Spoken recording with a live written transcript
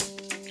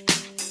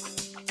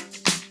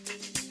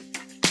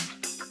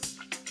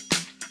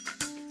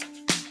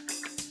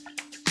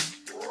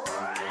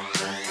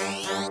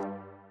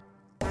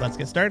Let's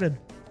get started.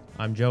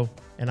 I'm Joe.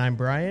 And I'm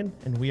Brian,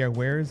 and we are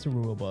Where's the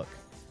Rulebook?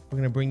 We're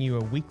going to bring you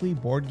a weekly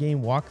board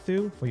game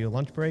walkthrough for your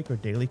lunch break or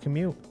daily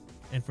commute.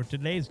 And for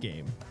today's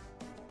game,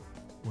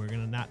 we're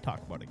going to not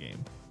talk about a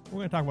game. We're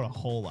going to talk about a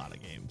whole lot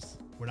of games.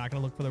 We're not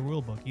going to look for the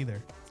rulebook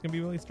either. It's going to be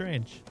really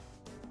strange.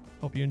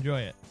 Hope you enjoy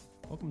it.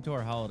 Welcome to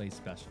our holiday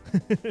special.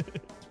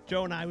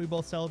 Joe and I, we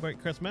both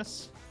celebrate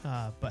Christmas,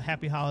 but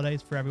happy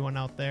holidays for everyone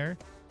out there.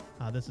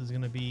 This is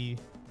going to be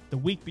the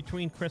week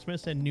between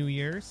Christmas and New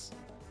Year's.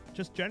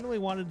 Just generally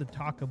wanted to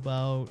talk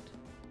about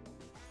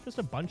just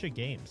a bunch of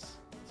games.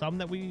 Some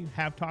that we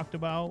have talked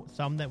about,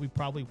 some that we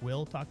probably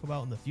will talk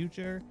about in the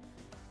future,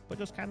 but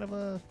just kind of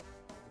a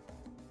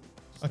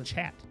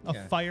chat,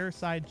 a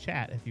fireside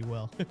chat, if you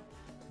will.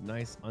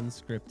 Nice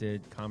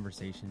unscripted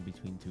conversation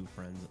between two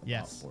friends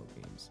about board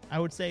games. I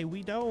would say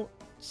we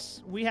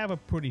have a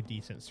pretty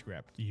decent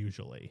script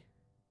usually.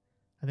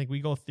 I think we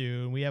go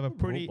through and we have a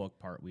pretty rulebook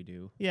part we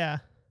do. Yeah.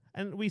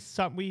 And we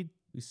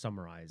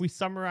summarize. We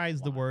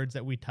summarize the words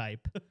that we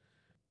type.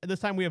 This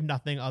time we have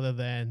nothing other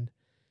than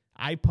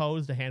I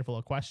posed a handful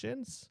of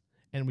questions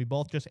and we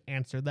both just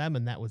answered them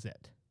and that was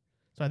it.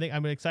 So I think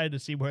I'm excited to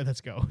see where this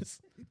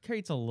goes. It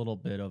creates a little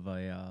bit of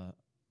a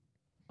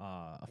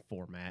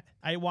format.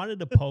 I wanted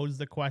to pose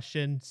the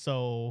question,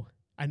 so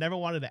I never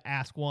wanted to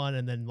ask one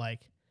and then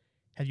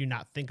have you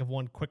not think of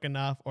one quick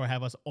enough or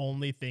have us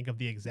only think of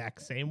the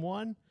exact same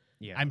one.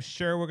 Yeah, I'm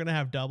sure we're going to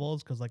have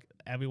doubles because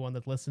everyone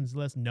that listens to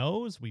this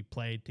knows we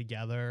play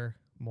together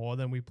more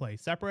than we play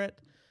separate.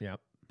 Yep.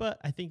 But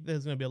I think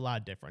there's going to be a lot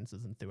of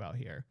differences throughout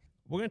here.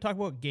 We're going to talk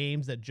about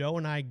games that Joe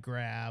and I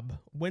grab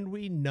when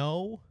we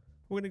know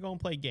we're going to go and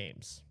play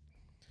games.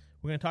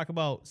 We're going to talk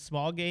about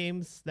small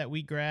games that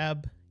we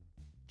grab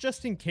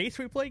just in case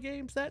we play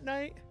games that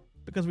night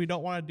because we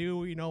don't want to do,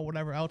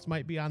 whatever else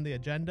might be on the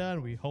agenda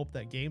and we hope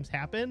that games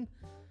happen.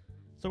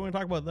 So we're going to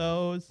talk about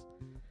those.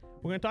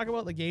 We're going to talk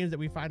about the games that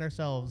we find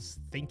ourselves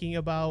thinking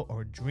about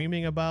or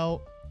dreaming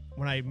about.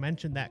 When I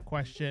mentioned that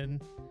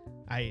question,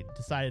 I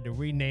decided to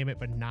rename it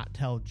but not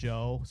tell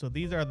Joe. So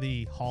these are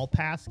the hall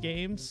pass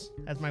games,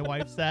 as my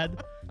wife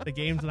said. The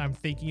games that I'm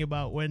thinking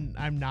about when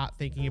I'm not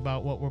thinking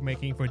about what we're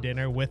making for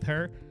dinner with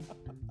her.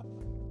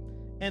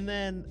 And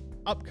then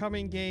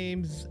upcoming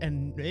games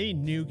and any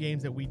new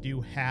games that we do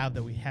have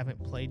that we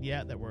haven't played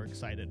yet that we're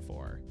excited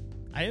for.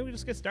 I think we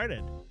just get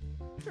started.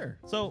 Sure.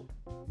 So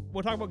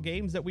we'll talk about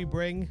games that we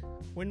bring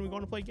when we're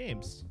going to play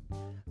games.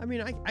 I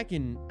mean, I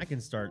can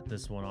start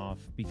this one off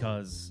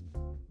because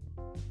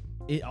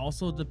it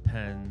also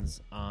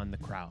depends on the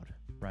crowd,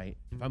 right?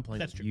 If I'm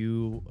playing with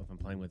you, if I'm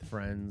playing with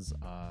friends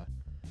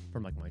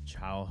from my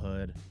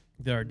childhood,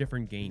 there are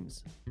different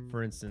games.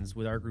 For instance,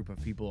 with our group of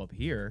people up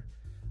here,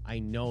 I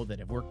know that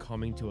if we're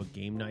coming to a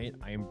game night,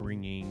 I am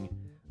bringing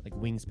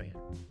Wingspan,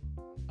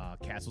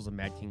 Castles of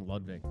Mad King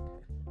Ludwig.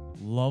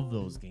 Love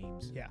those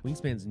games. Yeah,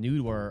 Wingspan's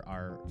new to our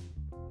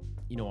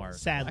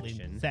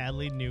collection.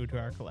 Sadly new to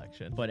our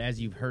collection. But as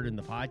you've heard in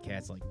the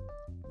podcast,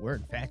 we're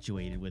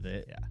infatuated with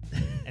it. Yeah,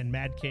 and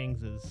Mad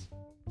Kings is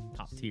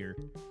top tier,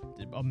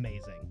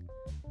 amazing.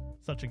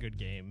 Such a good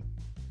game.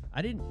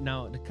 I didn't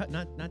not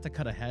to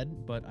cut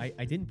ahead, but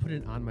I didn't put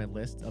it on my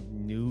list of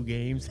new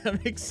games I'm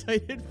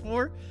excited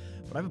for.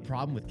 But I have a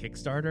problem with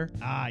Kickstarter.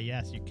 Ah,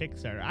 yes, your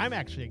Kickstarter. I'm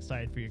actually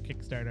excited for your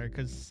Kickstarter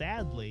because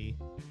sadly,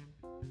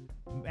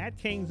 Mad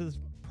Kings is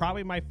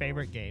probably my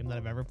favorite game that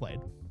I've ever played.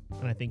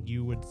 And I think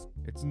you would...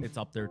 It's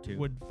up there, too.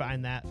 Would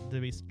find that to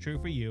be true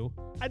for you.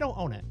 I don't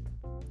own it.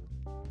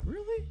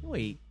 Really?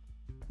 Wait.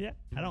 Yeah,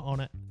 I don't own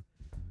it.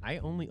 I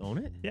only own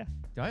it? Yeah.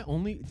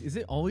 Is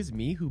it always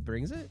me who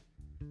brings it?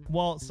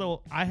 Well,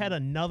 so I had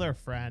another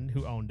friend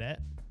who owned it.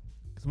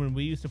 Because when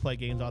we used to play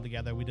games all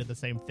together, we did the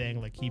same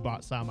thing. He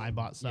bought some, I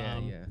bought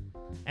some. Yeah.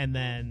 And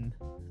then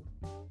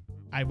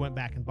I went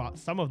back and bought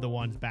some of the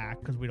ones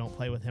back because we don't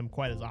play with him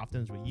quite as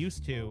often as we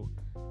used to.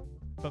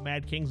 But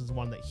Mad Kings is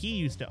one that he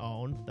used to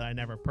own that I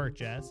never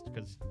purchased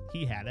because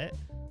he had it.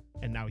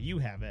 And now you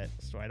have it,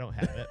 so I don't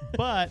have it.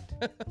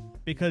 But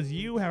because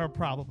you have a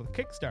problem with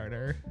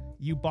Kickstarter,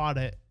 you bought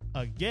it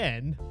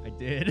again. I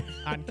did.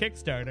 On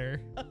Kickstarter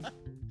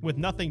with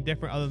nothing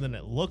different other than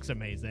it looks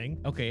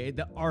amazing. Okay,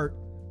 the art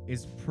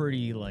is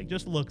pretty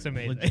just looks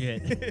amazing.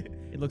 Legit.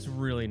 It looks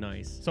really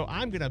nice. So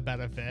I'm going to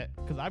benefit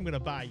because I'm going to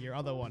buy your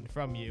other one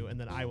from you and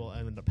then I will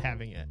end up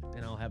having it.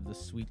 And I'll have the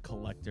sweet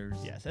collectors.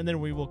 Yes, and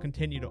then we will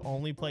continue to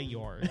only play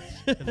yours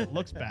because it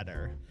looks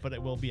better, but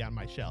it will be on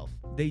my shelf.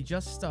 They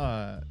just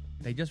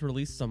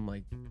released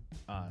some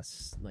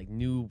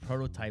new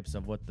prototypes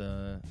of what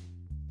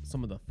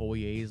some of the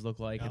foyers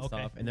look like and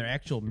stuff. And they're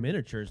actual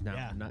miniatures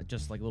now, not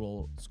just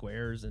little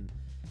squares. And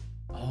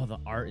the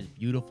art is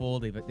beautiful.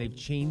 They've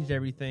changed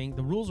everything.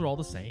 The rules are all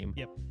the same.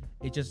 Yep.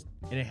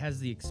 It has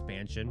the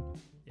expansion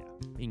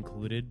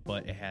included,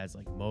 but it has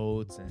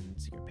moats and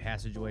secret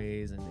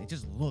passageways, and it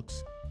just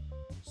looks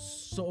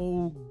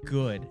so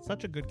good.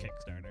 Such a good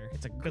Kickstarter.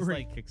 It's a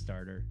great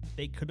Kickstarter.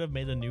 They could have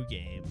made a new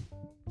game,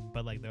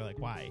 but they're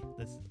why?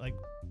 This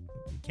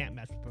can't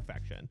match with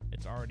perfection.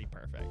 It's already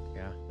perfect.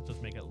 Yeah. Let's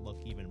just make it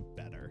look even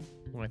better.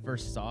 When I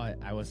first saw it,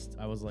 I was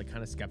like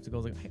kind of skeptical.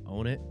 I was like, I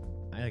own it.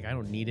 I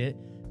don't need it.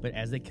 But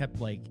as they kept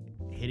like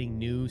hitting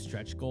new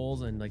stretch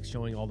goals and like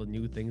showing all the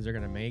new things they're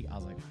gonna make, I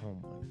was like, oh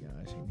my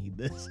gosh, I need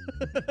this.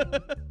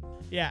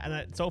 Yeah,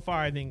 and so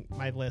far I think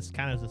my list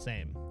kind of is the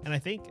same. And I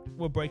think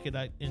we'll break it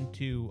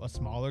into a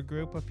smaller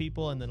group of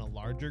people and then a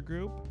larger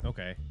group.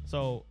 Okay.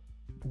 So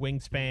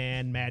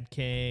Wingspan, Mad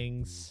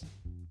Kings,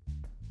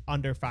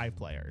 under 5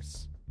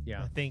 players.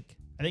 Yeah. I think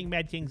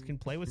Mad Kings can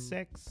play with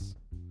 6,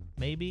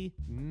 maybe.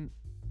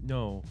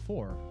 No,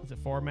 4. Is it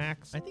 4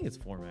 max? I think it's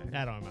 4 max.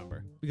 I don't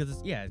remember.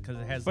 Because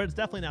it has. But it's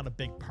definitely not a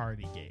big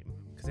party game.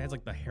 Because it has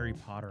like the Harry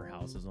Potter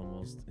houses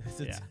almost.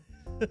 Yeah.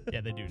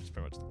 Yeah, they do just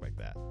pretty much look like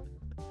that.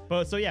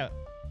 But so yeah,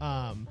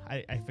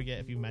 I forget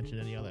if you mentioned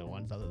any other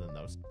ones other than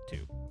those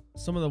 2.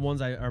 Some of the ones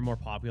that are more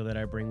popular that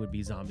I bring would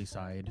be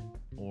Zombicide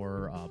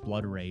or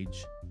Blood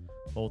Rage.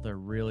 Both are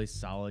really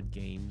solid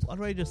games. Blood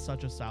Rage is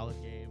such a solid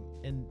game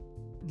and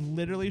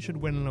literally should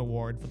win an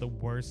award for the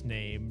worst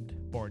named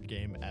board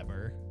game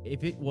ever.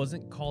 If it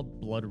wasn't called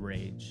Blood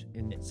Rage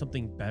and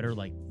something better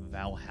like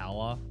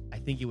Valhalla, I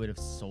think it would have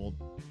sold.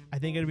 I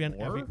think it'd be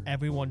on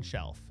everyone's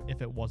shelf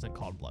if it wasn't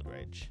called Blood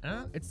Rage.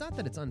 It's not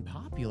that it's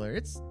unpopular.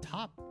 It's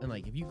top. And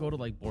like if you go to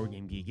like Board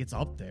Game Geek, it's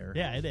up there.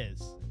 Yeah, it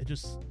is. It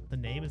just, the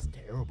name is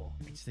terrible.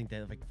 I just think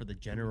that like for the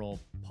general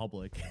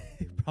public,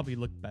 it probably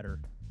looked better.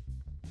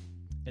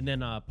 And then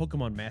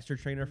Pokemon Master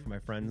Trainer for my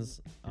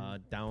friends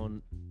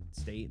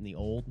downstate in the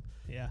old.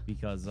 Yeah.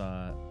 Because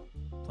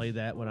played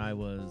that when I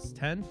was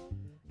 10,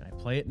 and I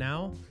play it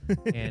now.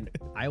 And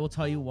I will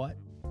tell you what,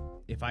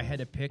 if I had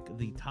to pick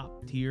the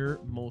top tier,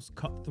 most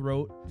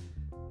cutthroat,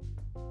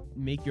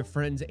 make your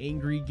friends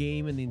angry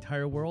game in the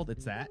entire world,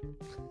 it's that.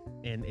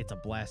 And it's a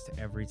blast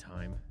every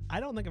time. I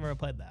don't think I've ever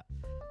played that.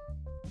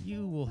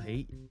 You will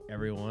hate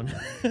everyone.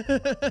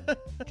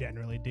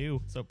 Generally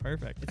do. So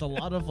perfect. It's a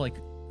lot of like,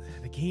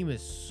 the game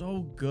is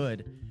so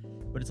good,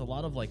 but it's a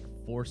lot of like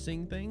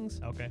forcing things.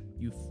 Okay.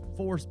 You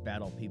force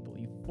battle people.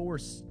 You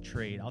force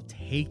trade. I'll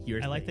take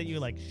your I like that you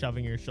like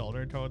shoving your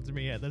shoulder towards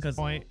me at this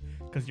point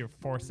because you're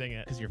forcing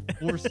it. Because you're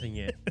forcing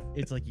it.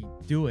 It's like you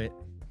do it.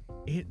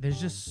 There's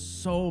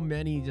just so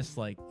many just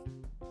like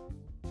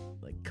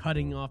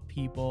cutting off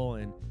people,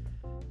 and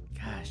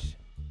gosh,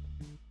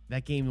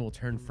 that game will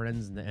turn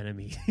friends into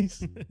enemies.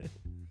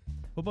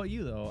 What about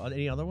you, though?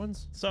 Any other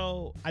ones?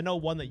 So I know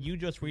one that you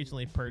just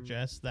recently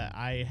purchased that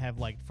I have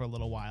liked for a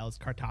little while is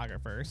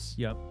Cartographers.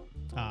 Yep.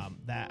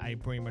 That I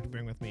pretty much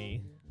bring with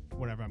me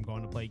whenever I'm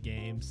going to play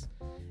games.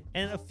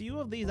 And a few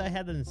of these I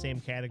had in the same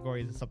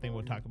categories. It's something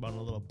we'll talk about in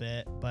a little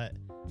bit. But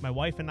my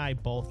wife and I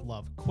both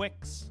love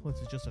Quicks, which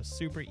is just a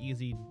super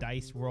easy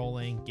dice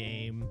rolling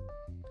game.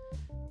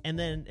 And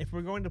then if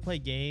we're going to play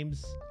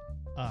games,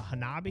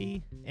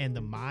 Hanabi and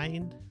The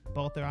Mind,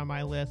 both are on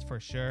my list for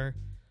sure.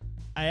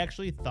 I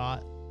actually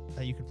thought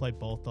that you could play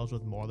both those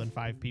with more than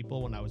 5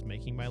 people when I was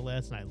making my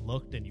list, and I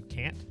looked and you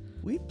can't.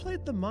 We've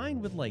played The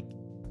Mind with like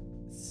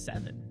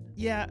 7.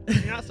 Yeah,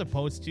 you're not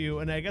supposed to,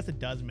 and I guess it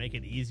does make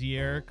it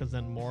easier because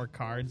then more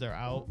cards are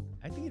out.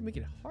 I think it'd make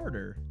it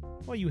harder.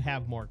 Well, you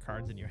have more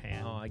cards in your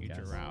hand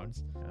future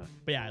rounds. Yeah.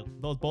 But yeah,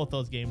 both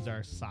those games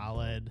are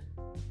solid.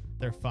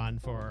 They're fun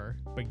for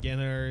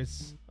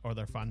beginners, or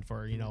they're fun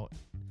for,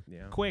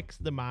 Quicks,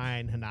 The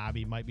Mind,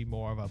 Hanabi might be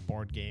more of a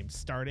board game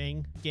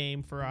starting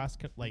game for us.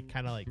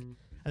 Kind of like,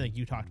 I think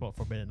you talked about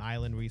Forbidden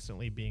Island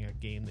recently being a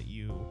game that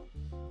you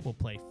will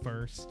play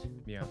first.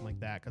 Yeah. Something like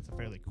that, because it's a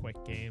fairly quick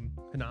game.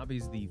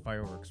 Hanabi's the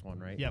fireworks one,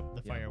 right? Yep,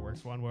 the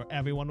fireworks one where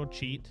everyone will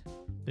cheat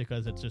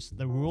because it's just,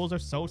 the rules are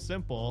so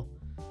simple,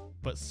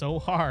 but so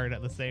hard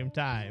at the same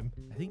time.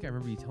 I think I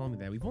remember you telling me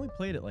that. We've only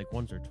played it like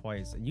once or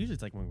twice, and usually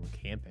it's like when we're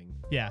camping.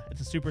 Yeah, it's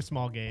a super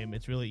small game.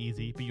 It's really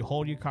easy, but you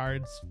hold your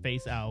cards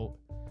face out,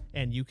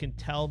 and you can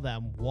tell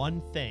them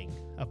one thing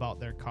about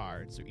their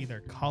cards, so either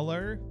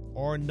color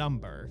or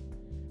number,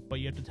 but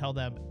you have to tell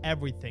them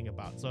everything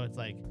about it. So it's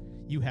like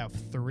you have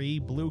 3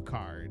 blue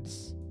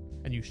cards,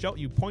 and you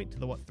point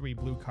to what 3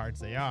 blue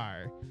cards they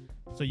are.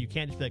 So you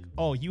can't just be like,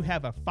 oh, you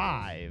have a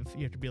 5.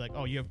 You have to be like,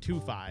 oh, you have 2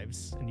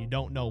 5s, and you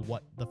don't know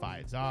what the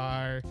 5s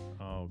are.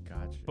 Oh,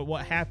 gotcha. But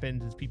what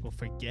happens is people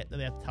forget that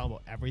they have to tell them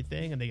about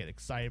everything, and they get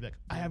excited, like,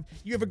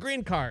 you have a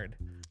green card,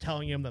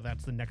 telling them that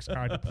that's the next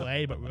card to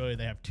play, but really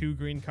they have 2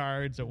 green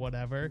cards or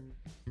whatever.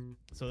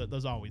 So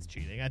there's always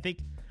cheating. I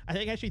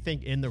actually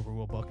think in the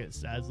rule book it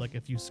says like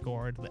if you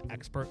scored the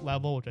expert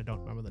level, which I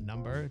don't remember the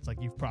number, it's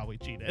like you've probably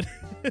cheated.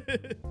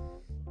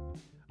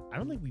 I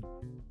don't think we've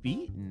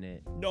beaten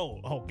it. No.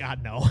 Oh,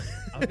 God, no.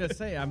 I was going to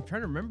say, I'm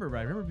trying to remember, but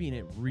I remember beating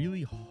it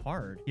really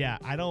hard. Yeah,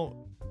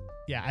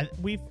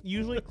 we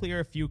usually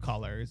clear a few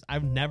colors.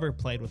 I've never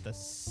played with a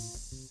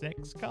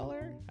 6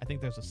 color. I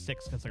think there's a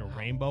 6 because like a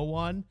rainbow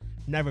one.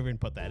 Never even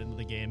put that into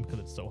the game because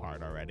it's so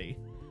hard already.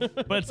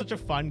 But it's such a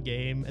fun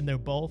game, and they're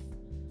both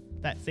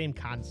that same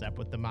concept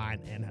with The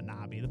Mind and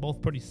Hanabi. They're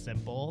both pretty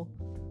simple,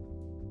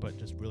 but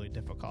just really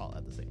difficult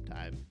at the same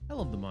time. I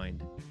love The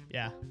Mind.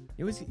 Yeah.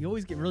 You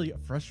always get really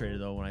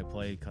frustrated though when I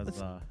play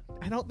because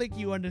I don't think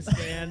you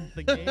understand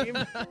the game.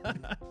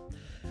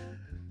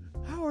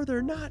 How are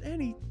there not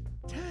any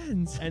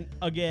 10s? And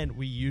again,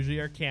 we usually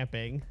are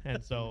camping,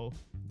 and so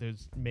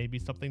there's maybe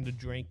something to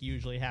drink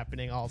usually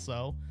happening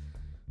also.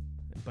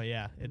 But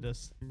yeah,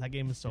 that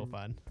game is so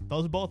fun.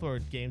 Those both were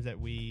games that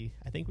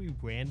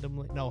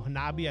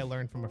Hanabi I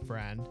learned from a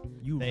friend.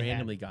 You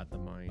randomly got the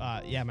mine.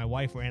 Yeah, my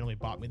wife randomly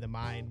bought me the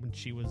mine when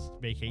she was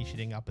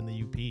vacationing up in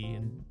the UP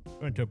and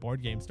went to a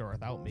board game store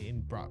without me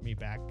and brought me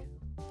back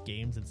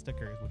games and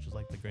stickers, which is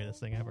like the greatest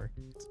thing ever.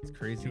 It's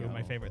crazy. Two of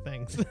my favorite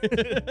things.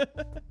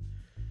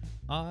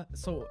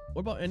 So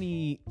what about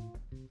any?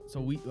 So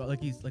we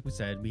like we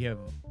said, we have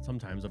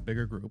sometimes a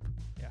bigger group.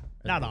 Yeah,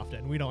 not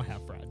often. We don't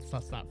have friends.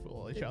 Let's not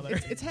fool each other.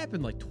 It's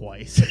happened like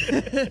twice.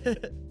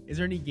 Is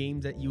there any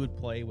games that you would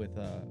play with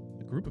a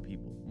group of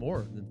people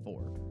more than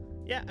 4?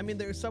 Yeah, I mean,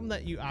 there's some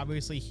that you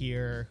obviously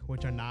hear,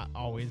 which are not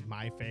always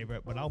my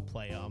favorite, but I'll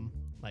play them.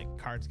 Like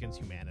Cards Against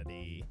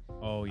Humanity.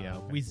 Oh yeah,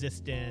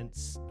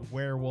 Resistance,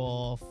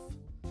 Werewolf.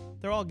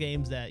 They're all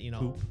games that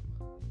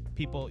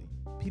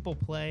people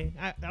play.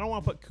 I don't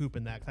want to put Coop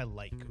in that because I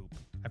like Coop.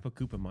 I put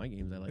Coop in my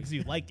games. I like because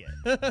you like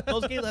it.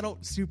 Those games I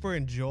don't super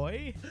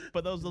enjoy,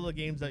 but those are the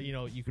games that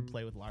you could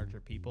play with larger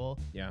people.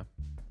 Yeah.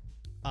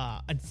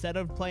 Instead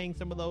of playing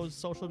some of those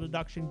social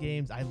deduction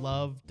games, I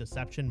love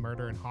Deception,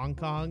 Murder in Hong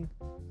Kong.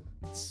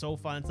 It's so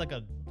fun. It's like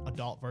a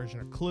adult version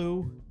of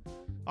Clue,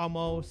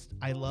 almost.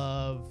 I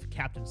love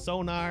Captain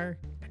Sonar,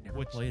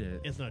 which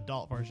is an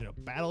adult version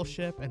of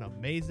Battleship and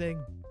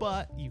amazing,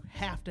 but you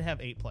have to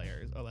have 8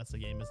 players or else the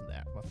game isn't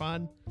that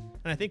fun.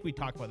 And I think we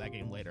talked about that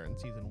game later in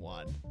season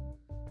 1,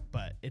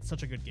 but it's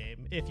such a good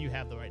game if you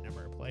have the right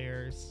number of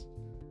players.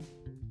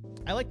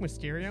 I like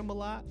Mysterium a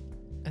lot,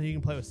 and you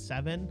can play with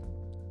 7.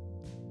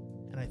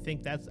 And I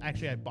think that's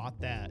actually, I bought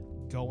that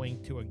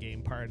going to a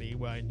game party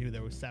where I knew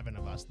there was 7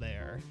 of us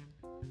there.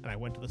 And I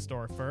went to the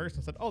store first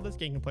and said, oh, this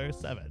game can play with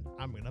 7.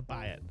 I'm going to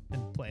buy it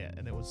and play it.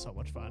 And it was so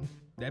much fun.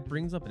 That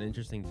brings up an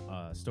interesting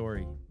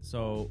story.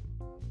 So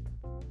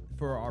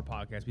for our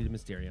podcast, we did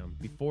Mysterium.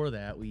 Before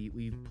that,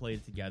 we played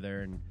it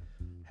together and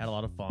had a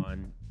lot of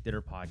fun, did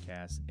our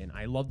podcast. And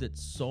I loved it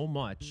so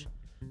much,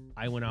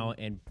 I went out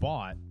and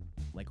bought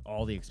like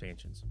all the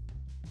expansions.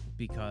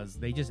 Because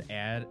they just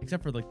add,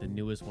 except for like the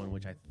newest one,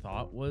 which I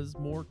thought was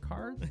more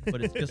cards,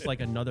 but it's just like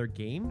another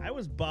game. I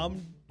was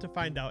bummed to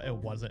find out it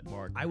wasn't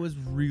more cards. I was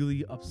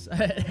really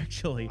upset,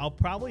 actually. I'll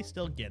probably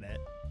still get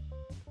it.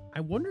 I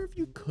wonder if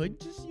you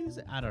could just use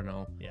it. I don't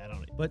know. Yeah, I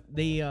don't know. But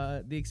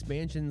the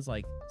expansions,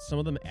 like some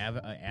of them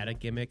add a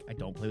gimmick. I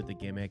don't play with the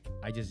gimmick.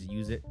 I just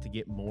use it to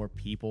get more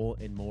people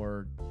and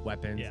more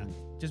weapons, and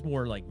just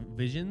more like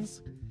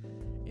visions.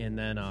 And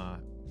then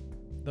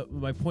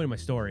my point of my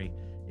story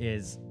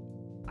is,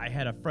 I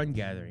had a friend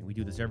gathering. We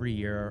do this every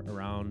year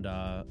around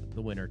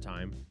the winter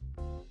time,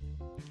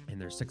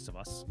 and there's 6 of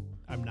us.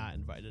 I'm not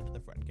invited to the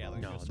friend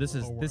gathering. No, this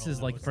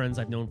is like friends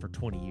I've known for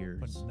 20 years.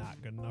 But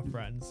not good enough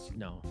friends.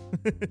 No,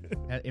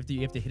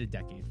 you have to hit a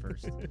decade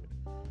first.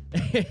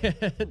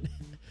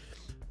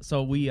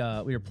 So we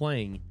were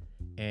playing,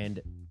 and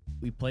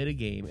we played a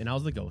game, and I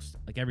was the ghost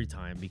like every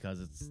time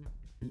because it's.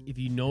 If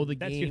you know the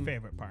game, that's your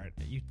favorite part.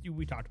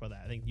 We talked about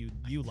that. I think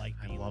you like.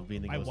 I love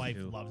being the ghost. My wife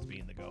loves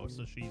being the ghost,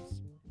 so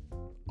she's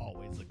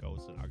always the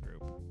ghost in our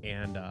group.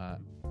 And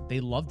they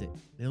loved it.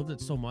 They loved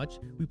it so much.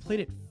 We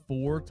played it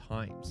 4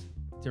 times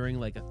during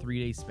like a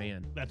 3-day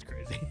span. That's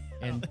crazy.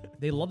 And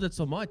they loved it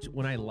so much.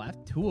 When I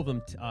left, 2 of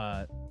them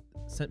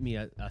sent me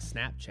a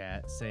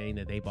Snapchat saying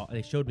that they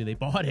showed me they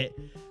bought it,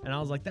 and I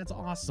was like, "That's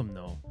awesome,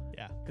 though."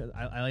 Yeah, because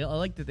I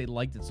like that they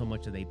liked it so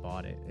much that they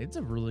bought it. It's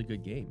a really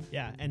good game.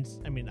 Yeah, and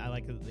I mean, I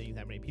like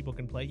that many people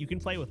can play. You can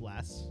play with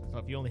less. So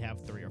if you only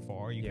have 3 or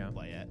 4, you can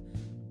play it.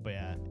 But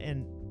yeah,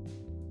 and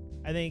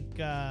I think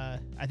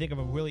of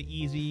a really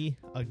easy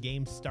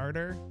game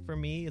starter for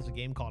me is a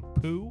game called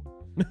Poo.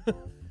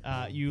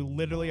 You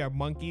literally are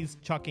monkeys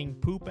chucking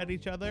poop at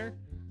each other,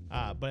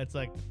 but it's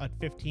like a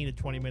 15 to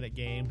 20 minute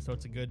game, so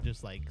it's a good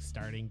just like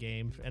starting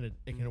game, and it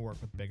can work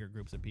with bigger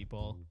groups of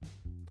people.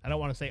 I don't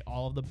want to say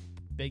all of the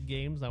big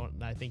games.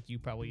 I think you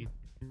probably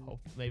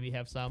maybe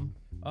have some.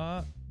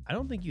 I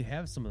don't think you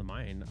have some of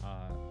mine.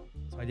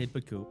 So I did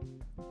put Coop.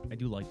 I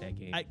do like that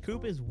game.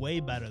 Coop is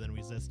way better than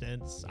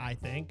Resistance, I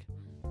think,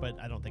 but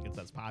I don't think it's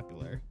as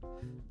popular.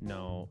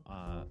 No,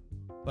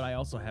 but I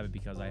also have it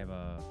because I have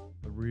a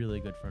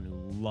really good friend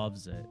who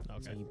loves it.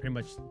 Okay. So he pretty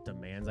much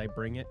demands I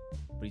bring it,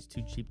 but he's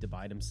too cheap to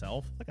buy it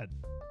himself. It's like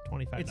a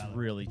 $25. It's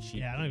really cheap.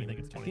 Yeah, I don't even think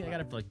it's $25. I think I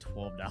got it for like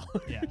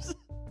 $12. Yeah.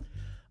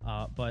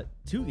 But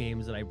 2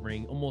 games that I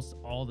bring almost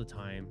all the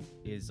time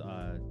is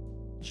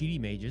Cheaty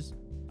Mages.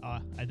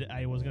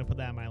 I was gonna put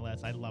that on my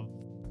list. I love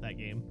that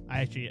game.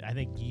 I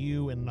think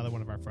you and another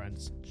one of our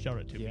friends showed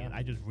it to me, and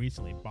I just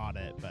recently bought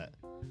it. But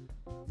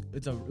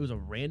it was a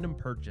random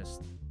purchase,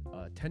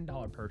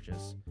 $10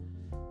 purchase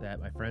that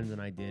my friends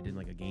and I did in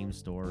like a game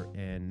store,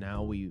 and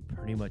now we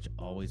pretty much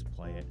always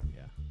play it.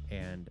 Yeah,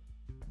 and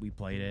we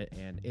played it,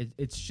 and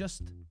it's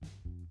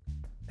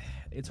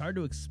hard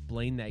to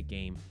explain that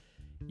game.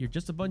 You're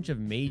just a bunch of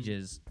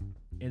mages,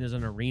 and there's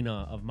an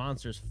arena of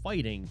monsters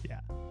fighting.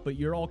 Yeah. but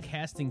you're all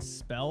casting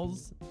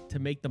spells to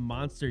make the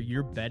monster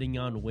you're betting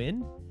on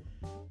win.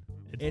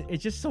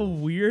 It's just so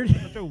weird.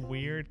 Such a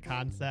weird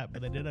concept,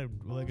 but they did a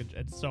really good.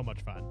 It's so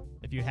much fun.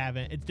 If you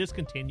haven't, it's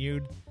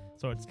discontinued,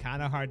 so it's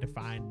kind of hard to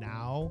find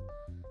now.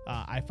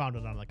 I found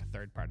it on like a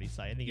third-party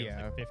site. I think it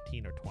was like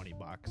 $15 or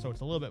 $20, so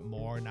it's a little bit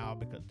more now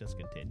because it's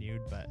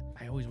discontinued. But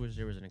I always wish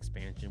there was an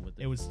expansion with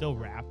it. It was still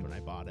wrapped when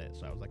I bought it,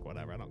 so I was like,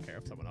 whatever. I don't care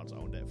if someone else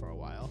owned it for a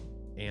while.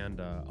 And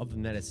other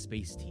than that, it's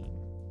Space Team.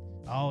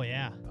 Oh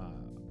yeah,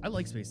 I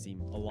like Space Team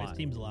a lot. Space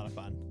Team's a lot of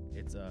fun.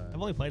 It's I've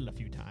only played it a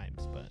few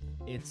times, but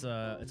it's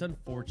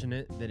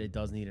unfortunate that it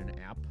does need an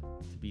app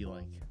to be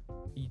like.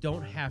 You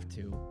don't have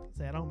to.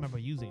 Say I don't remember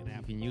using an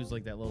app. You can use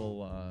like that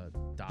little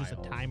dial, just a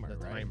timer, the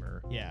right?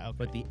 timer. Yeah, okay.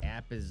 But the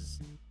app is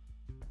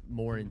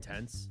more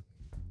intense.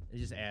 It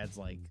just adds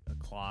like a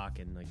clock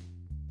and like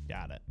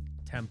got it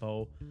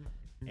tempo,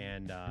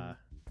 and I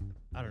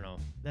don't know.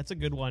 That's a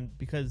good one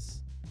because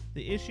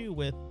the issue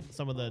with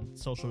some of the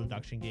social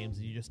deduction games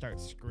is you just start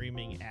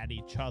screaming at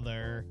each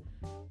other,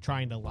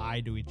 trying to lie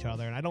to each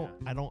other, and I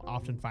don't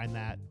often find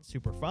that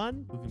super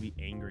fun. Who can be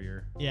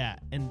angrier? Yeah,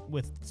 and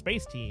with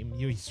Space Team,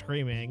 you're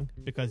screaming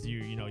because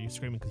you're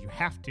screaming because you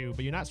have to,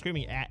 but you're not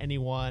screaming at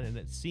anyone, and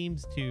it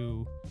seems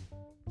to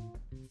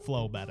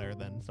flow better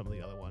than some of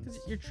the other ones.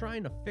 Because you're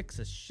trying to fix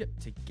a ship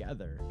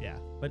together. Yeah,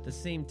 but at the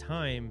same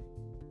time,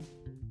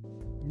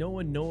 no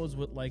one knows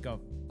what like a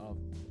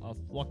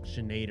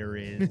fluxionator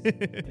is,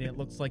 and it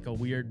looks like a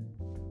weird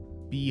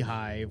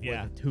beehive with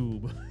a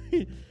tube.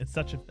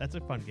 That's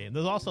a fun game.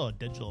 There's also a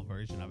digital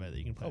version of it that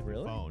you can play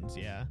with phones.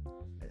 Yeah.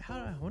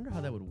 I wonder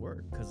how that would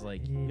work, because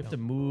like you have to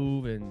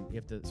move and you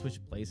have to switch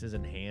places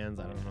and hands.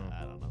 I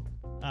don't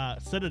know.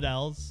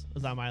 Citadels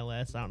is on my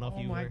list. I don't know if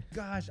you. Oh my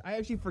gosh, I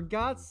actually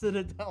forgot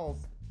Citadels.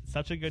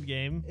 Such a good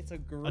game. It's a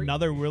great.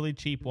 Another really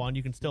cheap one.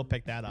 You can still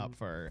pick that up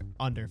for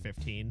under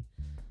 15.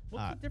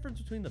 What's the difference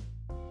between the?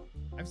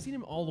 I've seen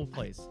them all over the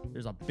place.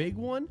 There's a big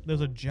one.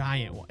 There's a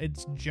giant one.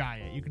 It's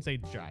giant. You can say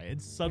giant.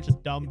 It's such a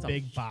dumb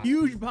big box.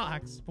 Huge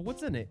box. But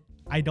what's in it?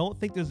 I don't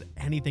think there's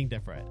anything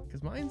different.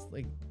 Because mine's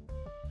like.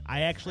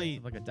 I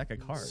actually like a deck of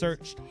cards.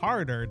 Searched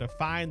harder to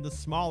find the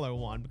smaller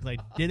one because I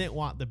didn't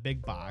want the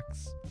big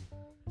box,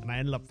 and I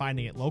ended up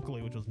finding it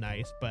locally, which was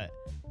nice. But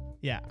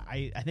yeah,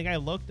 I think I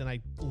looked and I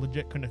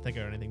legit couldn't think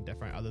of anything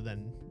different other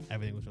than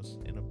everything was just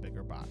in a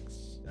bigger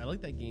box. I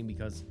like that game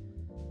because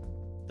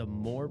the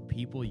more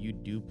people you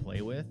do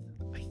play with,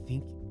 I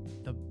think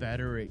the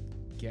better it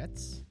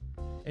gets.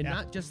 And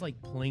not just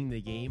like playing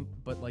the game,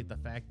 but like the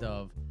fact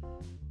of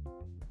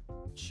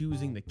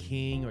choosing the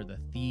king or the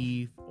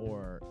thief,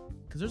 or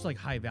because there's like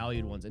high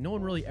valued ones and no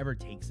one really ever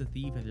takes the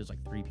thief if there's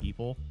like 3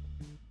 people,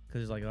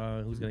 because it's like,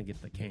 oh, who's gonna get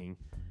the king?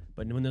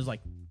 But when there's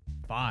like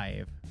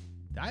 5,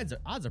 the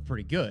odds are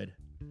pretty good.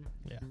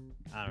 Yeah,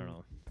 I don't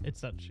know. It's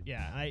such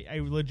I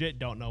legit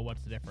don't know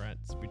what's the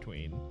difference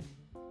between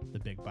the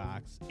big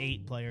box.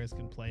 8 players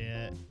can play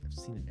it. I've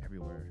seen it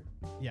everywhere.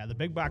 Yeah, the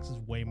big box is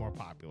way more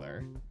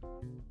popular,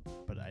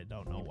 but I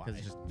don't know why. Because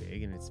it's just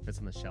big and it fits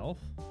on the shelf.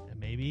 And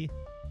maybe.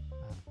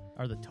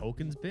 Are the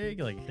tokens big?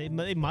 Like they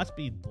must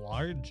be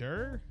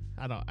larger.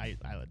 I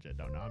legit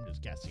don't know. I'm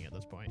just guessing at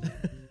this point.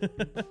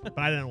 But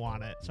I didn't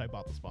want it, so I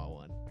bought the small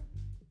one.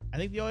 I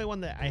think the only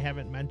one that I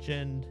haven't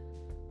mentioned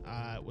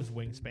was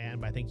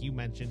Wingspan, but I think you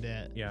mentioned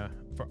it. Yeah.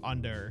 For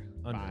under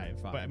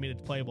 5. But I mean,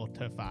 it's playable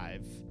to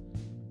 5.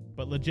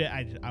 But legit,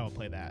 I will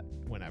play that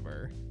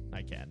whenever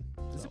I can.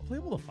 Is it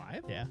playable to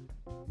 5? Yeah.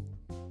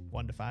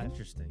 1 to 5.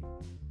 Interesting.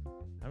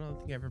 I don't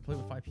think I ever played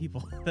with 5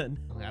 people then.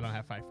 I don't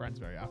have 5 friends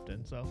very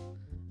often, so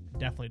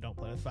definitely don't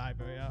play with 5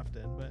 very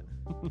often. But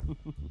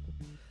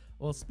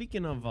well,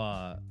 speaking of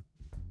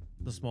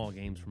the small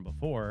games from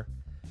before,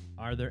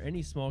 are there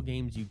any small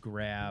games you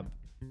grab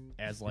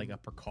as like a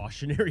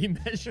precautionary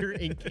measure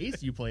in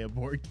case you play a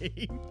board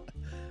game?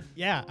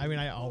 Yeah, I mean,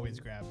 I always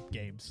grab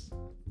games.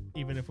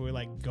 Even if we're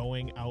like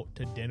going out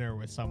to dinner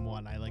with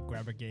someone, I like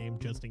grab a game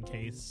just in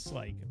case.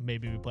 Like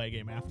maybe we play a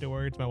game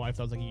afterwards. My wife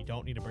was like, "You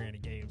don't need to bring any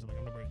games." I'm like,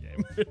 "I'm gonna bring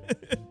a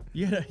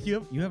game."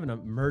 you have an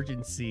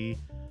emergency.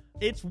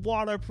 It's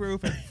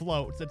waterproof and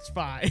floats. It's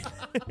fine.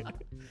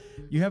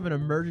 You have an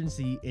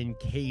emergency in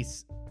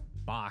case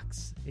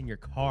box in your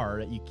car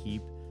that you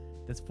keep.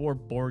 That's for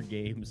board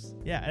games.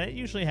 Yeah, and it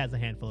usually has a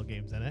handful of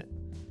games in it.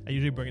 I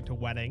usually bring it to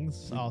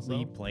weddings. Also,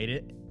 we played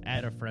it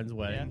at a friend's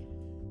wedding.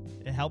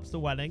 Yeah. It helps the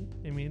wedding.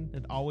 I mean,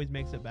 it always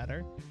makes it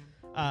better.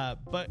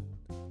 But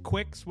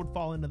quicks would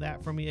fall into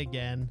that for me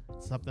again.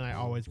 It's something I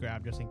always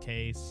grab just in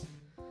case.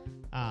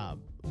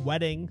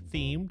 Wedding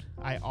themed.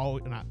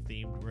 Not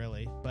themed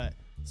really, but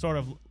sort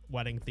of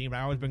wedding themed.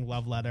 I always bring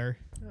love letter.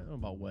 I don't know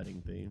about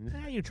wedding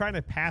themed. You're trying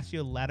to pass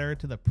your letter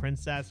to the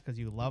princess because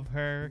you love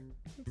her.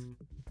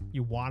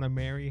 You want to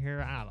marry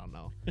her? I don't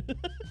know.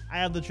 I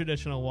have the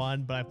traditional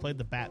one, but I played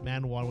the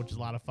Batman one, which is a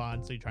lot of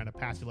fun. So you're trying to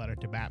pass your letter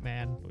to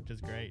Batman, which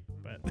is great.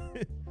 But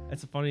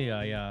it's funny.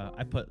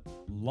 I put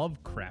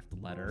Lovecraft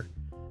letter,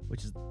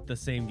 which is the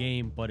same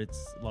game, but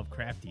it's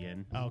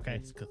Lovecraftian. Oh, okay.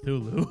 It's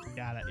Cthulhu.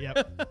 Got it.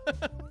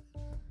 Yep.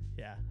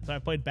 Yeah. So I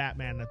played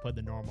Batman and I played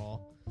the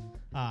normal.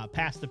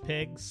 Pass the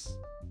Pigs.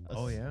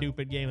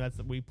 stupid game.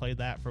 We played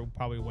that for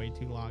probably way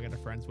too long at a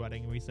friend's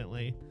wedding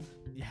recently.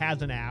 It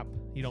has an app.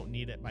 You don't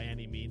need it by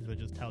any means, but it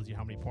just tells you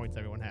how many points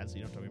everyone has, so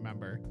you don't have to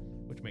remember,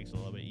 which makes it a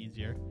little bit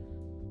easier.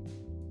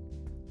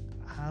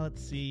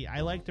 Let's see.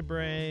 I like to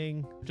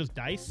bring just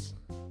dice.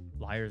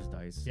 Liar's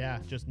dice. Yeah,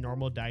 just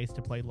normal dice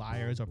to play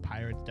Liar's or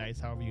Pirate's dice,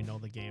 however you know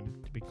the game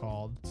to be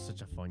called.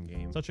 Such a fun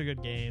game. Such a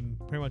good game.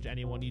 Pretty much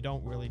anyone. You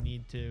don't really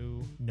need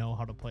to know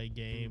how to play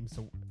games.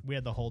 So we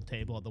had the whole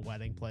table at the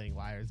wedding playing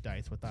Liar's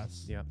dice with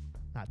us. Yep.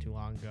 Not too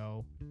long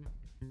ago.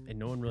 And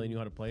no one really knew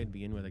how to play it to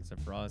begin with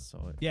except for us.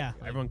 So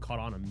everyone caught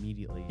on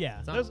immediately.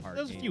 Yeah, there's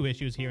a few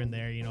issues here and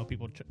there.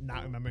 People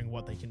not remembering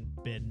what they can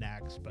bid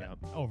next, but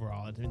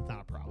overall, it's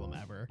not a problem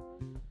ever.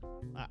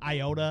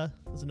 Iota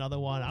is another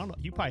one. I don't know.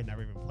 You probably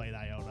never even played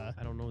Iota.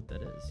 I don't know what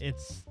that is.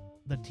 It's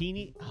the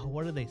teeny.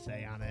 What did they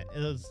say on it? It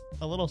was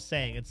a little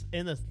saying. It's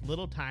in this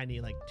little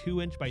tiny, like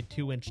 2-inch by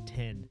 2-inch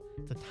tin.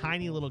 It's a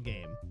tiny little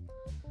game,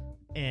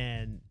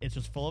 and it's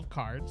just full of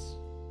cards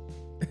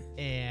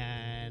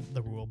and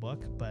the rule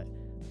book, but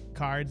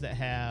cards that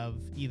have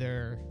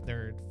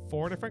they're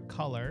 4 different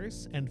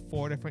colors and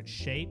 4 different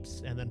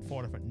shapes and then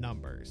 4 different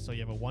numbers. So you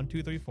have a 1,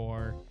 2, 3,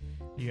 4.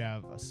 You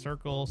have a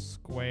circle,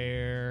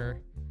 square,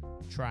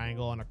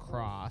 triangle, and a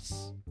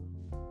cross.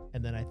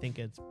 And then I think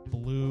it's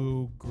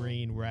blue,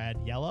 green, red,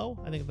 yellow.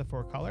 I think it's the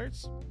 4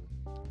 colors.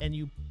 And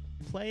you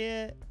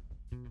play it.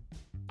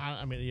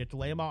 You have to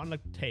lay them out on the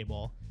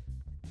table.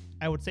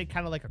 I would say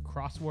kind of like a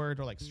crossword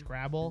or like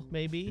Scrabble,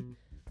 maybe.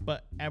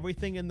 But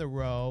everything in the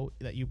row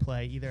that you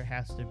play either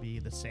has to be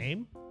the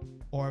same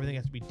or everything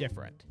has to be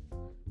different.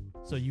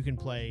 So you can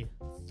play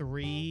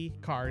 3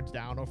 cards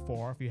down or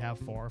 4 if you have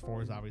 4.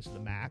 4 is obviously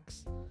the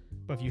max.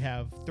 But if you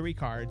have 3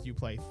 cards, you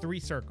play 3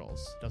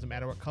 circles. Doesn't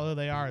matter what color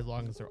they are as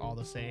long as they're all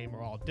the same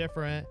or all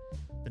different.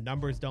 The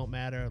numbers don't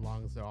matter as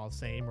long as they're all the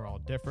same or all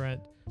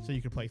different. So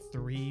you can play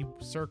 3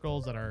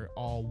 circles that are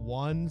all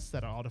ones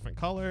that are all different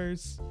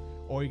colors.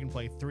 Or you can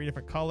play 3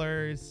 different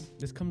colors.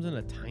 This comes in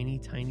a tiny,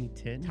 tiny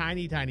tin?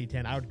 Tiny, tiny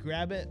tin. I would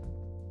grab it,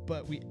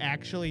 but we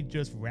actually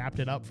just wrapped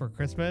it up for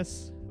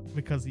Christmas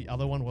because the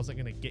other one wasn't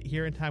going to get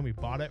here in time. We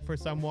bought it for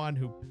someone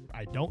who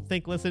I don't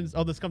think listens.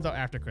 Oh, this comes out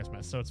after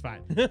Christmas, so it's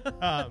fine.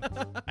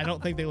 I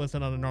don't think they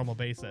listen on a normal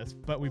basis,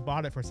 but we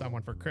bought it for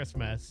someone for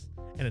Christmas,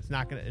 and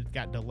it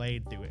got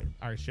delayed through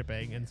our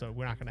shipping, and so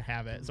we're not going to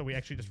have it. So we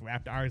actually just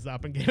wrapped ours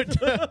up and gave it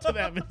to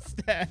them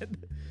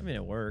instead. I mean,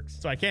 it works.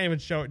 So I can't even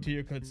show it to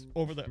you because it's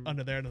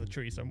under there under the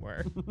tree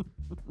somewhere.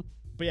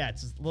 But yeah,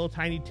 it's this little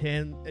tiny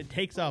tin. It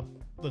takes up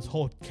this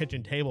whole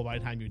kitchen table by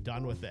the time you're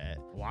done with it.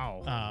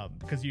 Wow.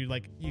 Because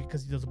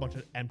there's a bunch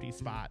of empty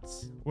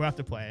spots. We'll have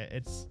to play it.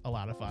 It's a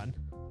lot of fun.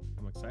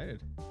 I'm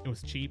excited. It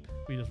was cheap.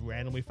 We just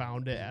randomly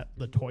found it at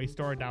the toy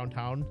store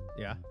downtown.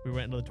 Yeah. We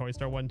went into the toy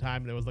store one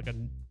time and it was like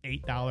an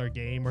 $8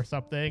 game or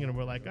something. And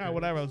we're like, oh,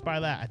 whatever, let's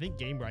buy that. I think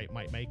Game Right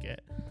might make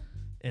it.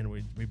 And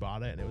we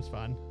bought it and it was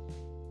fun.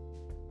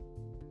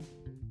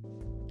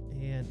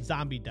 And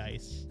zombie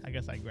dice. I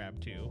guess I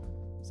grabbed 2.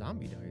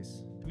 Zombie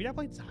dice? Have you not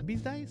played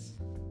Zombies Dice?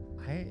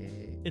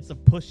 Hey. It's a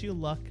push your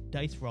luck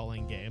dice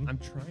rolling game. I'm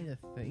trying to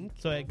think.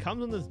 So it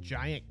comes in this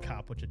giant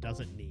cup, which it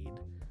doesn't need,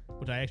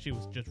 which I actually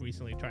was just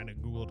recently trying to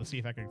Google to see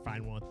if I could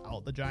find one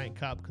without the giant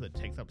cup because it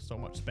takes up so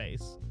much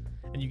space.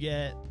 And you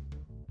get,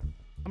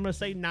 I'm going to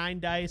say 9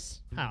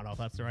 dice. I don't know if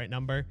that's the right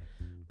number,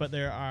 but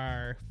there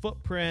are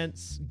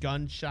footprints,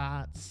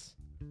 gunshots,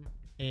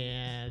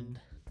 and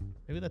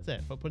maybe that's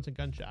it. Footprints and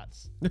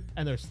gunshots.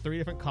 And there's 3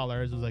 different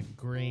colors. There's like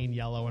green,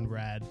 yellow, and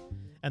red.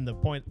 And the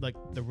point, like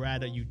the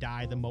red, you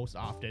die the most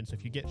often. So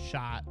if you get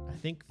shot, I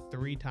think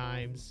 3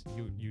 times,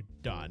 you're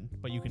done.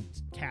 But you can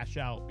cash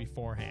out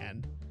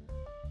beforehand.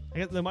 I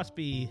guess there must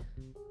be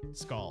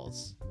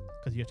skulls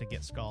because you have to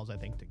get skulls, I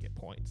think, to get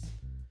points.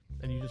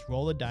 And you just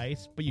roll the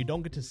dice, but you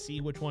don't get to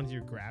see which ones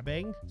you're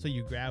grabbing. So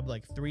you grab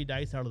like 3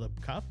 dice out of the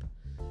cup,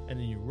 and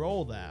then you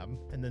roll them,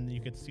 and then you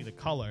get to see the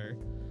color.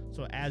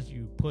 So as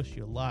you push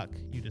your luck,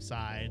 you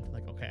decide,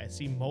 like, okay, I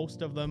see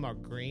most of them are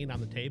green on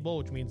the table,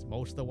 which means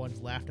most of the ones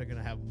left are going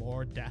to have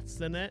more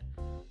deaths in it.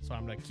 So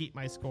I'm going to keep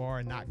my score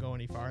and not go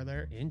any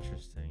farther.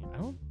 Interesting. I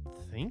don't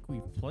think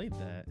we've played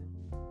that.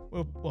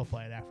 We'll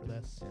play it after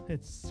this.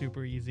 It's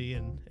super easy,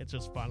 and it's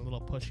just fun, a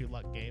little push your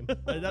luck game.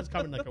 But it does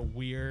come in like a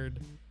weird,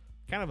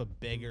 kind of a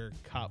bigger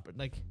cup,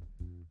 like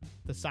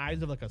the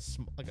size of like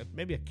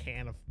maybe a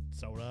can of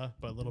soda,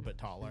 but a little bit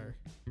taller.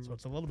 So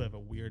it's a little bit of a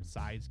weird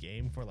size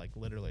game for like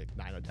literally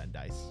 9 or 10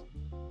 dice.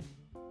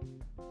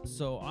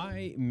 So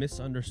I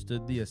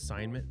misunderstood the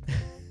assignment.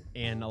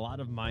 And a lot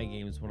of my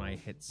games, when I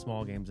hit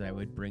small games that I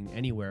would bring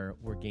anywhere,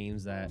 were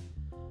games that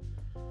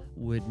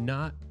would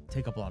not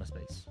take up a lot of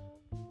space.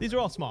 These are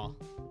all small.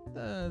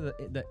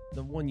 The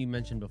one you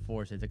mentioned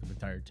before said take up an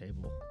entire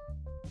table.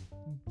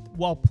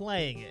 While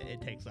playing it,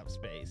 it takes up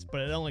space, but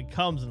it only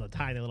comes in a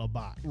tiny little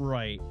box.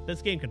 Right.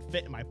 This game can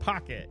fit in my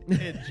pocket.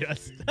 It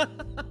just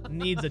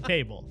needs a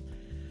table.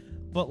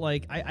 But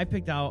like, I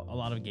picked out a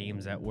lot of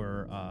games that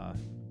were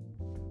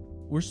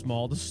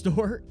small to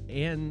store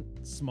and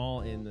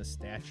small in the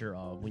stature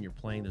of when you're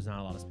playing. There's not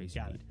a lot of space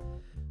you need.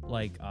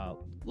 like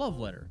Love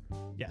Letter.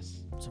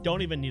 Yes. So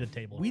don't even need a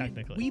table,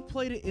 technically. We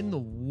played it in the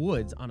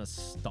woods on a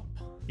stump.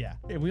 Yeah.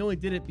 And we only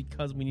did it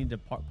because we needed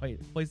a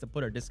place to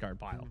put our discard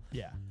pile.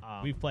 Yeah.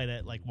 We played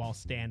it like while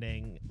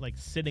standing, like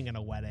sitting in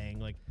a wedding.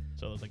 Like,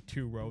 so there's like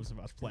 2 rows of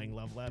us playing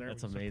Love Letter.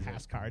 That's we amazing.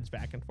 Pass cards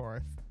back and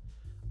forth.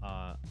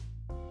 I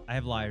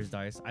have Liar's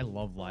Dice. I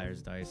love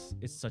Liar's Dice.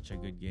 It's such a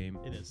good game.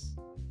 It is.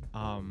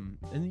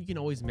 And you can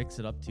always mix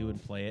it up too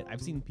and play it.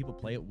 I've seen people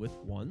play it with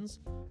ones,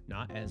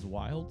 not as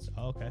wilds.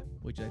 Oh, okay.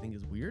 Which I think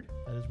is weird.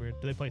 That is weird.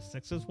 Do they play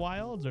 6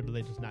 wilds or do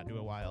they just not do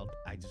a wild?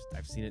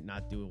 I've seen it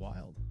not do a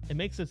wild. It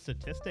makes the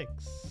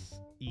statistics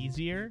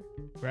easier,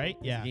 right?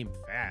 It's a game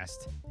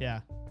fast.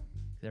 Yeah.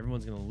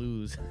 Everyone's gonna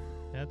lose.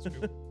 That's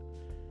true.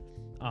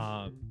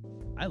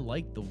 I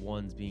like the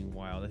ones being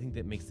wild. I think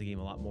that makes the game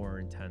a lot more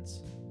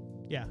intense.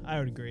 Yeah, I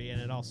would agree,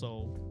 and it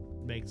also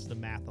makes the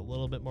math a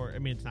little bit more. I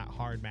mean, it's not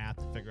hard math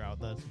to figure out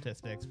the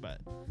statistics,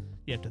 but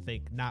you have to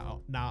think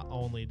not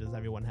only does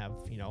everyone have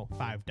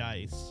 5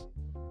 dice,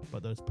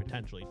 but there's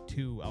potentially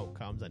 2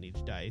 outcomes on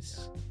each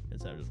dice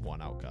instead of just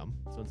 1 outcome.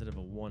 So instead of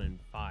a 1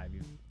 and 5,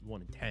 you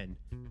 1 and 10.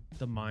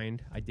 The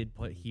mind I did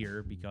put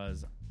here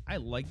because I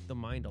like the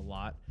mind a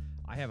lot.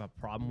 I have a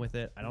problem with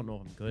it. I don't know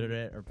if I'm good at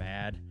it or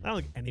bad. I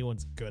don't think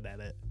anyone's good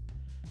at it.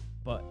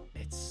 But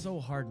it's so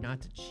hard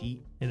not to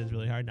cheat. It is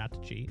really hard not to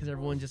cheat. Because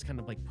everyone just kind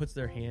of like puts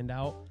their hand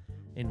out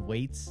and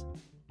waits.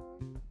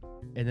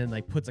 And then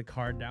like puts a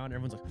card down. And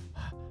everyone's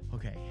like,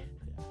 okay.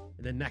 Yeah.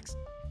 And then next,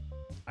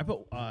 I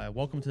put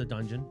Welcome to the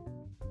Dungeon.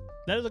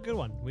 That is a good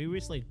one. We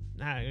recently,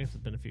 I guess it's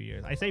been a few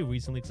years. I say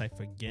recently because I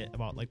forget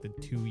about like the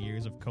 2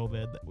 years of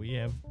COVID that we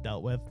have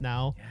dealt with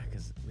now. Yeah,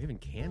 because we haven't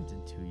camped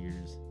in 2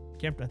 years.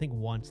 Camped, I think,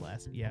 once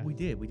last. Yeah. We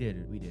did.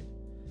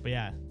 But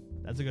yeah,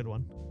 that's a good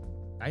one.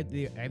 I have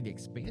the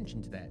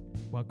expansion to that.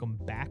 Welcome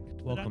back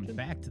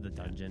to the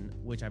dungeon,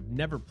 which I've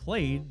never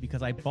played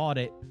because I bought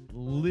it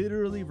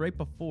literally right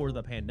before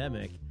the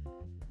pandemic,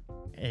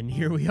 and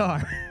here we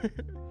are.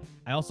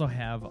 I also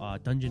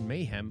have Dungeon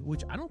Mayhem,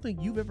 which I don't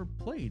think you've ever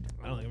played.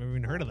 I don't think I've ever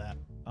even heard of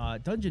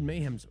that. Dungeon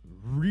Mayhem's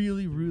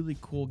really, really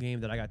cool game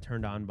that I got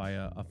turned on by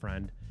a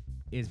friend.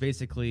 Is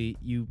basically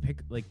you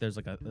pick like there's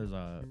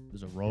a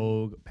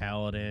rogue,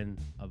 paladin,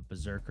 a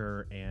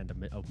berserker, and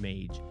a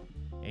mage,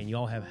 and you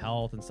all have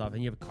health and stuff,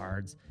 and you have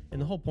cards. And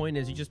the whole point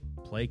is you just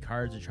play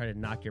cards to try to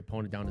knock your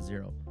opponent down to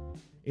 0.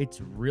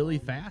 It's really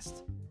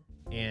fast,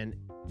 and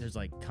there's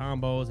like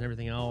combos and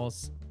everything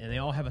else, and they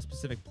all have a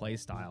specific play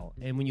style.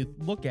 And when you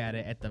look at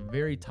it at the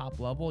very top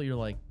level, you're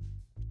like,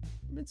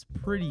 it's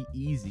pretty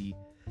easy.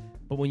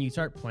 But when you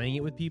start playing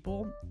it with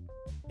people,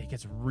 it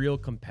gets real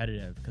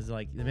competitive because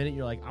like the minute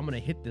you're like, I'm gonna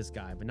hit this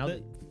guy, but now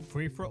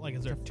free for like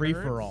is there free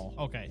for all?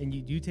 Okay, and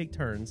you take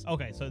turns.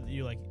 Okay, so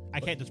you like I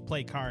can't just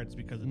play cards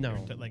because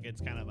like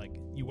it's kind of like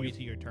you wait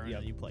till your turn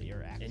and you play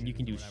your action, and you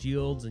can do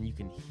shields and you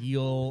can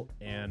heal,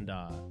 and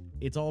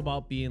it's all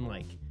about being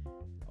like,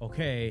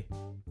 okay,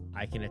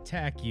 I can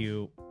attack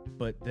you,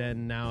 but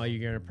then now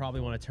you're gonna probably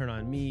want to turn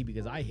on me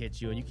because I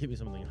hit you and you hit me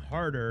something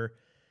harder,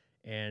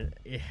 and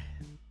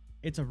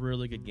it's a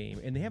really good game.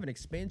 And they have an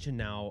expansion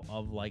now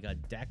of like a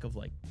deck of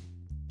like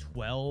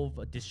 12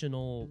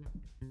 additional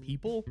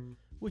people,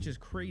 which is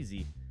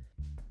crazy.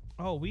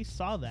 Oh, we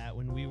saw that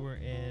when we were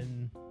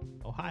in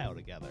Ohio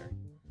together.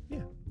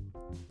 Yeah.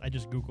 I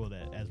just Googled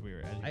it as we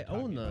were. I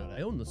own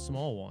the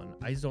small one.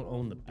 I just don't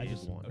own the big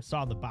one. I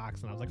saw the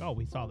box and I was like, oh,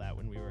 we saw that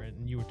when we were in,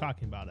 and you were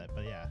talking about it.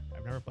 But yeah,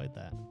 I've never played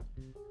that.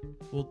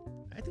 Well,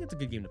 I think it's a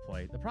good game to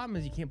play. The problem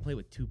is you can't play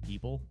with 2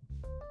 people.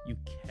 You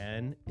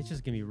can. It's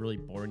just going to be really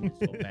boring to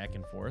just go back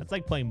and forth. It's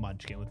like playing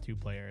Munchkin with 2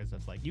 players.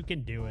 It's like you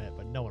can do it,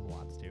 but no one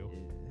wants to.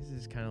 This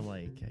is kind of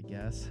like, I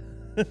guess.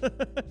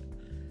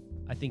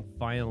 I think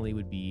finally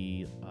would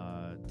be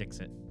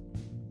Dixit.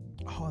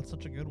 Oh, that's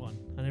such a good one.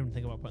 I didn't even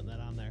think about putting that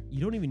on there. You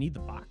don't even need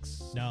the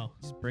box. No.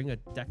 Just bring a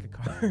deck of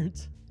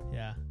cards.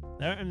 Yeah.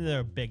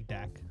 They're a big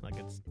deck. Like,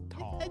 it's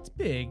tall. It's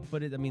big,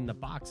 but the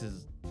box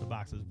is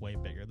way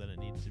bigger than it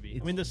needs to be.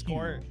 I mean, the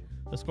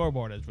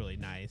scoreboard is really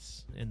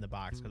nice in the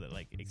box because it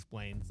like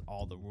explains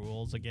all the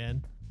rules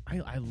again.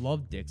 I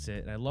love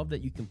Dixit, and I love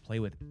that you can play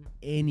with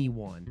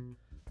anyone.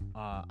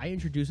 I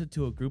introduced it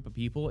to a group of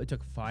people. It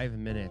took 5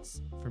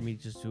 minutes for me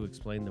just to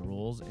explain the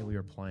rules, and we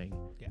were playing.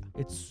 Yeah.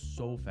 It's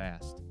so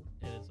fast.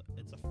 It is.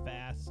 It's a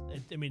fast.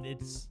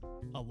 It's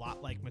a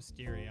lot like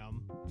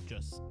Mysterium,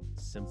 just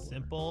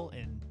simple,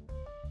 and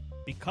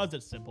because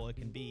it's simple, it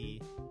can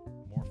be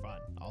more fun.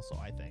 Also,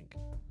 I think.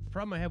 The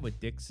problem I have with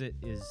Dixit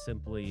is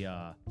simply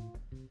I'd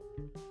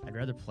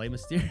rather play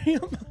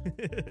Mysterium.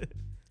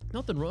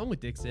 Nothing wrong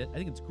with Dixit. I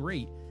think it's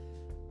great.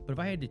 But if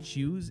I had to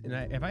choose, and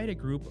if I had a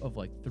group of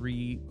like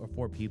 3 or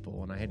 4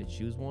 people and I had to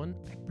choose one,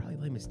 I'd probably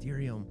play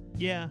Mysterium.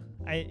 Yeah,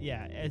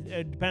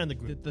 it depends on the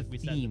group. The we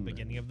theme said at the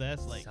beginning of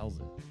this, like sells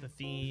it. The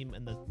theme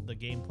and the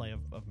gameplay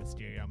of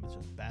Mysterium is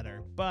just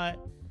better. But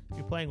if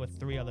you're playing with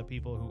 3 other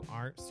people who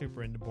aren't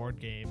super into board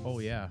games, oh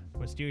yeah,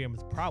 Mysterium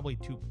is probably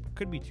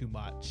could be too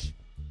much.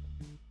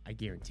 I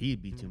guarantee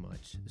it'd be too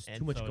much. There's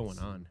too much going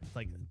on. It's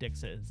like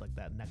Dixit is like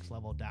that next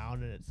level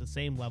down, and it's the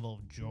same level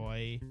of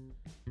joy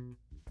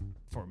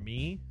for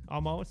me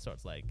almost. So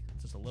it's like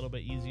just a little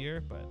bit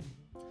easier, but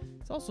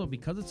it's also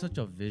because it's such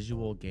a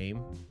visual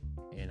game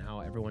and how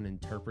everyone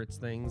interprets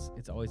things.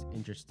 It's always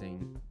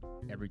interesting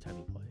every time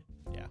you play.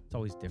 Yeah, it's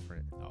always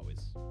different.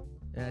 Always.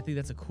 And I think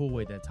that's a cool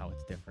way. That's how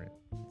it's different.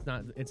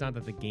 It's not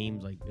that the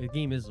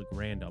game is like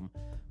random,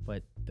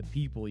 but the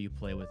people you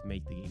play with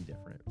make the game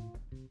different.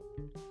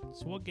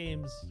 So what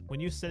games,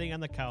 when you're sitting on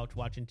the couch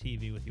watching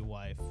TV with your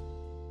wife,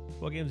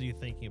 what games are you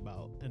thinking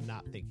about and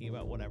not thinking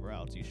about whatever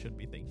else you should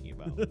be thinking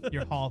about?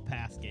 Your hall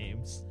pass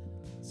games.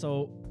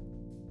 So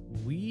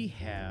we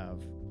have,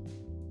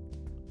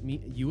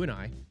 you and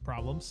I.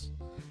 Problems.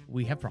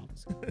 We have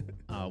problems.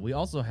 We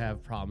also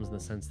have problems in the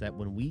sense that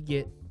when we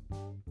get,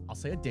 I'll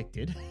say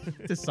addicted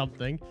to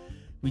something,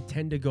 we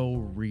tend to go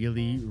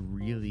really,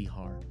 really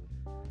hard.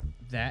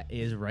 That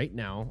is right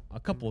now a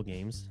couple of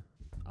games.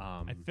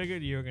 I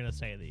figured you were going to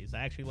say these. I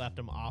actually left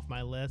them off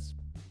my list,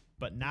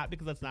 but not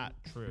because that's not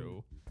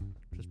true,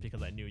 just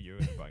because I knew you were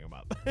going to bring them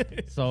up.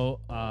 So,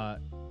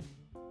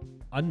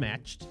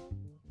 Unmatched,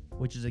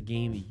 which is a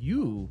game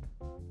you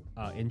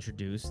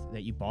introduced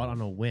that you bought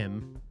on a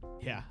whim.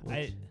 Yeah,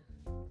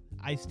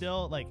 I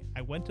still, like,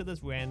 I went to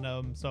this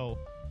random, so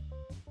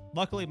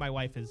luckily my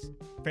wife is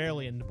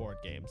fairly into board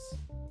games.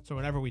 So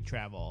whenever we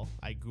travel,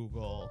 we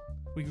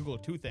Google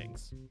two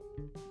things: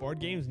 board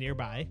games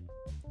nearby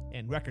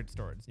and record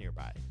stores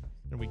nearby.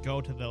 And we go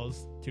to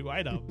those two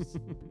items,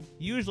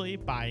 usually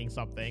buying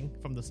something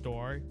from the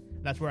store.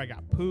 That's where I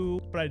got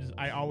Pooh, but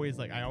I always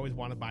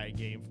want to buy a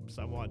game from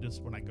someone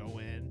just when I go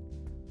in.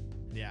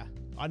 Yeah,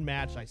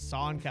 Unmatched I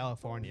saw in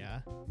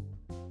California,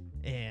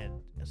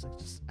 and it's like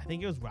I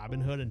think it was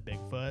Robin Hood and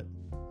Bigfoot.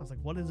 I was like,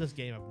 what is this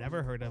game? I've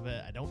never heard of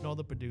it. I don't know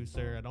the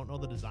producer. I don't know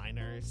the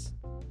designers.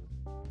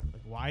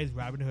 Like, why is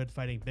Robin Hood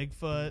fighting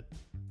Bigfoot?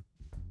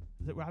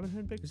 Is it Robin Hood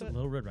and Bigfoot? Is it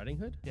Little Red Riding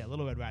Hood? Yeah,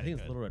 Little Red Riding Hood. I think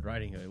it's Little Red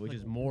Riding Hood, which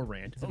is more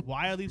random. So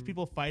why are these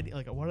people fighting?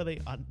 Like, what are they?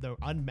 They're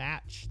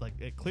unmatched.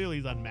 Like, it clearly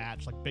is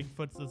unmatched. Like,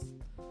 Bigfoot's this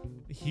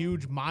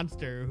huge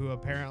monster who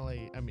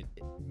apparently,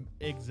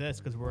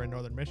 exists because we're in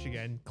northern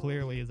Michigan.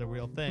 Clearly is a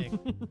real thing.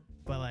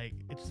 But, like,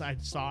 I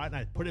saw it and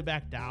I put it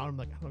back down. I'm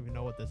like, I don't even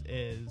know what this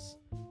is.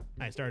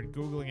 And I started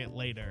Googling it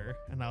later,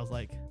 and I was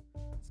like,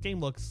 this game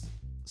looks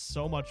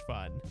so much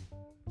fun.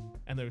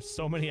 And there's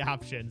so many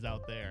options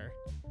out there.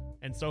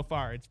 And so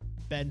far, it's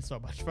been so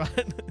much fun.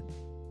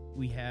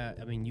 You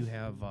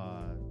have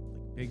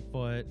like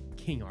Bigfoot,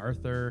 King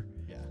Arthur,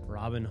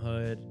 Robin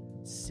Hood,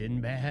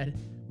 Sinbad,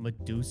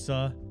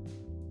 Medusa,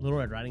 Little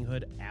Red Riding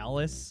Hood,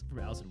 Alice from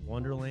Alice in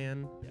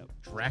Wonderland,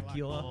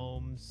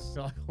 Dracula,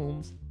 Sherlock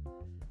Holmes.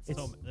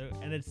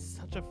 And it's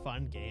such a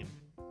fun game.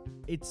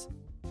 It's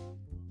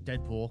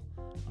Deadpool.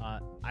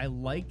 I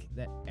like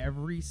that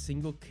every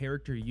single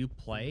character you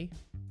play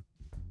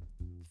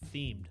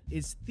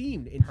is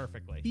themed and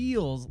perfectly.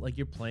 Feels like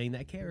you're playing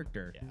that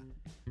character.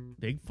 Yeah.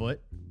 Bigfoot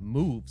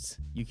moves.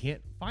 You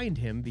can't find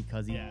him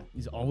because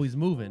he's always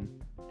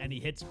moving. And he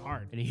hits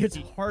hard. He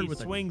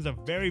swings a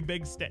very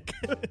big stick.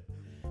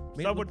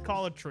 Some would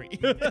call a tree.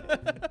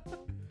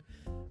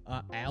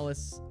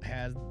 Alice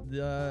has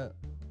the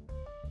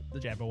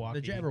Jabberwocky.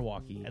 The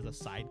Jabberwocky as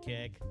a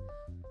sidekick.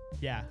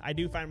 Yeah, I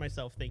do find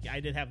myself thinking, I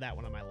did have that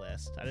one on my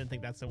list. I didn't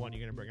think that's the one you're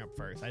going to bring up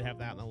first. I'd have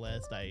that on the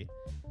list.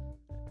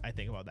 I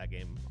think about that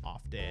game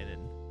often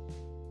and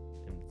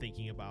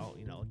thinking about,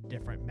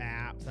 different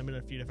maps. I'm in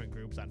a few different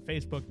groups on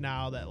Facebook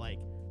now that, like,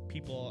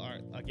 people are,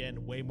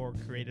 again, way more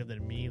creative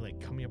than me, like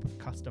coming up with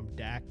custom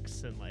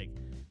decks, and like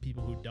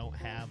people who don't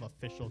have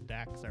official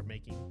decks are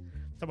making.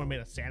 Someone made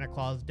a Santa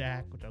Claus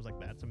deck, which I was like,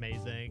 that's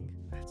amazing.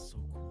 That's so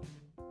cool.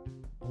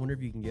 I wonder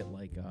if you can get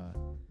like a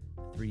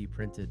 3D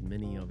printed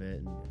mini of it.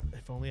 And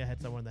if only I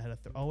had someone that had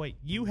oh wait,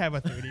 you have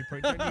a 3D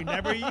printer and you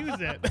never use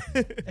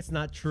it. That's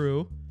not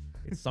true.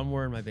 It's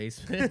somewhere in my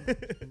basement.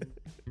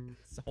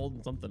 It's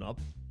holding something up.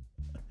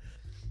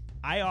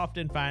 I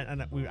often find,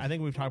 and I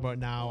think we've talked about it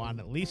now on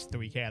at least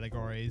 3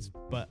 categories,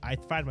 but I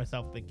find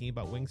myself thinking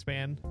about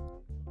Wingspan.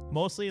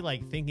 Mostly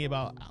like thinking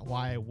about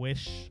why I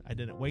wish I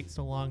didn't wait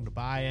so long to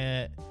buy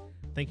it.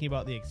 Thinking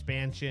about the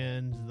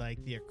expansions,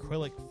 like the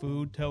acrylic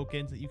food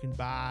tokens that you can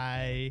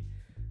buy.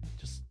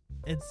 Just,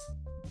 it's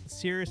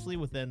seriously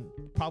within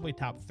probably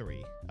top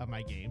 3 of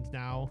my games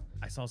now.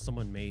 I saw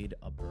someone made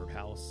a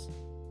birdhouse,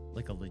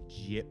 like a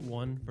legit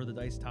one for the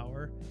Dice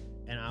Tower,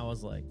 and I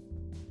was like,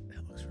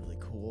 that looks really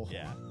cool.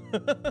 Yeah.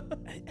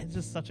 It's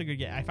just such a good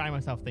game. I find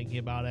myself thinking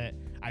about it.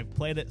 I've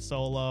played it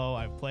solo.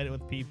 I've played it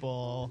with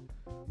people.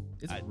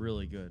 It's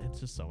really good. It's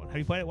just so much. Have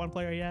you played it one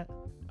player yet?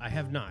 I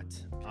have not.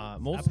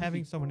 Stop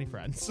having so many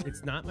friends.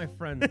 It's not my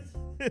friends.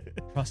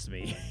 Trust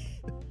me.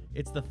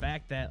 It's the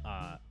fact that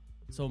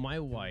so my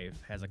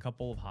wife has a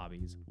couple of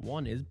hobbies.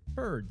 One is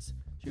birds.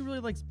 She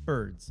really likes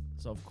birds.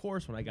 So of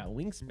course when I got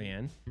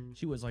Wingspan,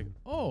 she was like,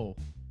 "Oh,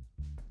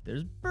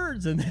 there's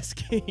birds in this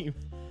game."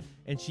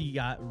 And she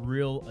got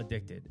real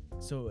addicted.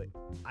 So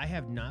I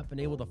have not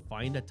been able to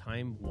find a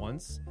time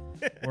once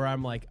where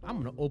I'm like,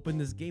 I'm going to open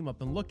this game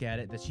up and look at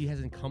it, that she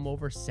hasn't come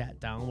over,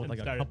 sat down with like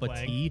a cup of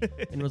tea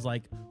and was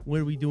like,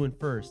 what are we doing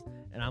first?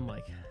 And I'm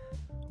like,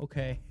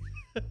 okay.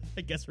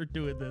 I guess we're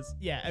doing this.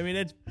 Yeah, I mean,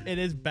 it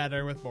is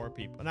better with more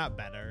people. Not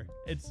better.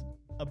 It's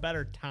a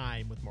better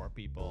time with more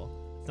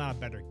people. It's not a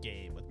better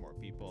game with more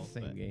people.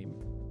 Same game.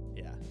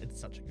 Yeah, it's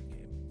such a good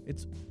game.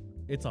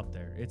 It's up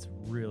there. It's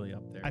really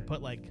up there. I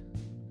put like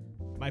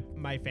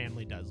my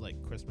family does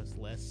like Christmas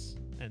lists,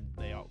 and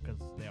because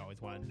they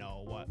always want to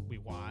know what we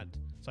want.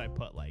 So I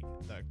put like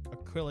the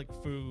acrylic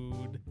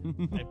food.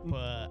 I put,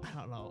 I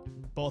don't know,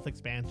 both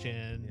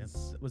expansions.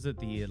 Yes. Was it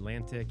the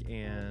Atlantic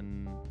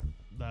and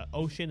the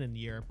Ocean and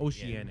Europe?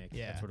 Oceanic.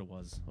 Yeah, that's what it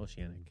was.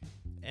 Oceanic.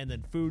 And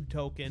then food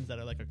tokens that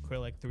are like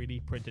acrylic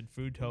 3D printed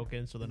food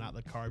tokens, so they're not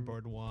the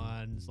cardboard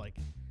ones. Like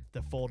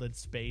the folded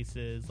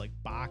spaces, like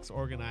box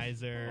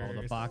organizers.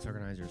 Oh, the box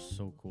organizer is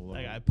so cool.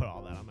 I put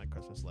all that on my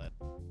Christmas list.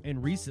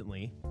 And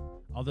recently,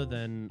 other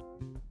than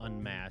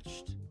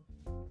Unmatched,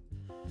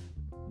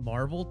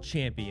 Marvel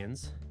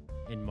Champions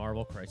and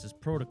Marvel Crisis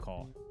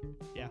Protocol.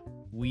 Yeah.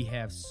 We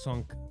have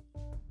sunk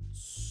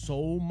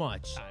so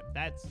much time.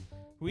 That's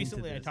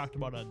recently I talked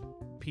about a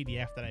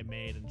PDF that I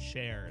made and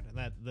shared,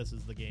 and this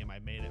is the game I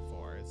made it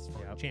for. It's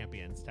for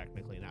Champions,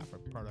 technically, not for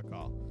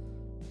Protocol.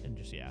 And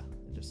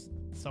just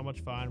so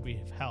much fun.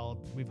 We've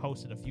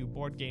hosted a few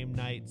board game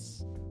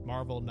nights,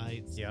 Marvel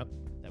nights. Yep.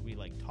 That we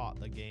like taught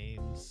the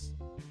games.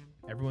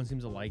 Everyone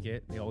seems to like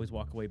it. They always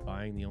walk away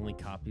buying the only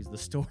copies the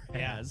store has.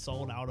 Yeah,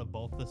 sold out of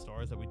both the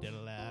stores that we did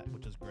it at,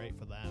 which is great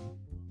for them.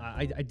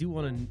 I do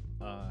want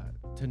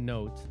to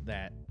note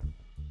that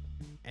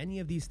any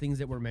of these things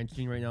that we're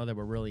mentioning right now that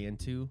we're really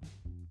into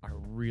are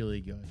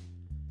really good.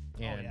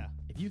 And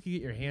if you could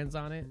get your hands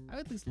on it, I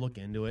would at least look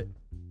into it.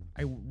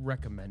 I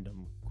recommend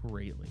them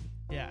greatly.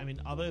 Yeah, I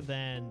mean, other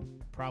than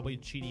probably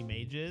Cheaty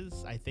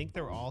Mages, I think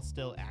they're all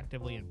still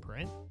actively in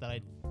print.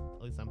 At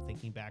least I'm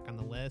thinking back on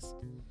the list.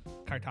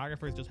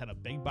 Cartographers just had a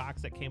big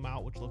box that came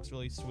out, which looks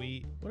really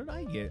sweet. What did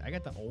I get? I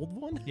got the old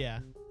one? Yeah.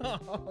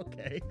 Oh,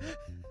 okay.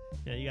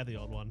 Yeah, you got the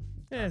old one.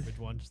 Garbage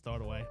one. Just throw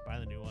it away. Buy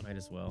the new one. Might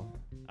as well.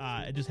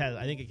 It just has,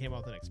 I think it came out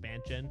with an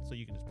expansion, so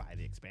you can just buy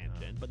the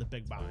expansion. But the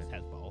big box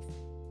has both.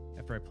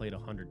 After I played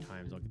 100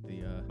 times, I'll get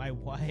the... My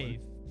wife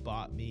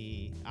bought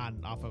me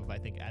off of, I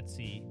think,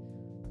 Etsy.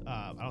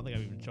 I don't think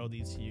I've even showed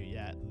these to you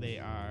yet. They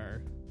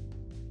are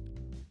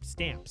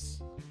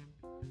stamps.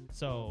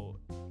 So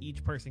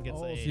each person gets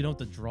so you don't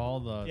have to draw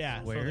the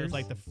squares? So there's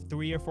like the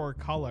 3 or 4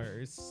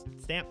 colors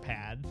stamp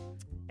pad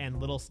and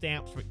little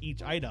stamps for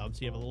each item.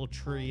 So you have a little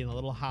tree and a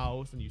little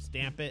house, and you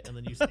stamp it, and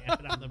then you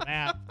stamp it on the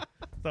map.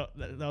 So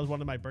that was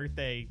one of my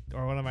birthday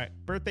or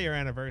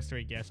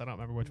anniversary gifts. I don't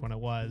remember which one it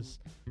was.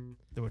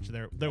 Which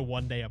they're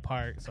one day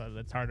apart, so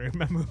it's hard to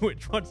remember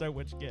which ones are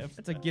which gifts.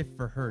 That's a gift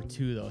for her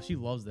too, though. She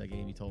loves that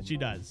game. You told me she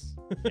does.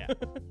 Yeah,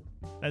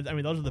 I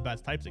mean, those are the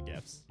best types of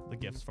gifts. The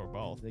gifts for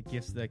both. The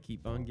gifts that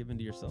keep on giving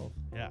to yourself.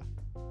 Yeah,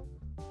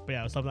 but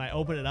yeah, it was something. I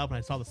opened it up and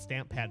I saw the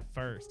stamp pad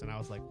first, and I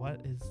was like,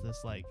 "What is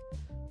this like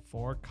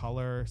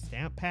 4-color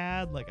stamp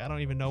pad? Like, I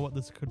don't even know what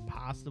this could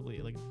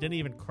possibly like." It didn't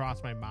even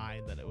cross my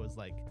mind that it was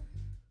like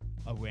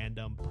a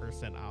random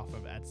person off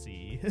of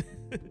Etsy.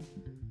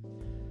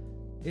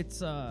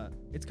 It's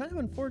kind of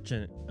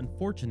unfortunate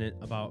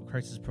about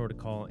Crisis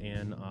Protocol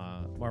and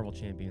Marvel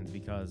Champions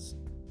because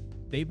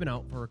they've been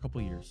out for a couple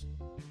years.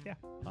 Yeah.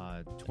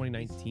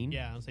 2019.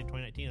 Yeah, I would say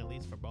 2019 at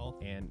least for both.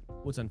 And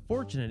what's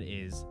unfortunate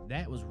is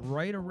that was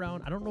right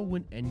around, I don't know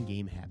when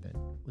Endgame happened.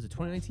 Was it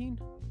 2019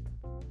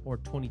 or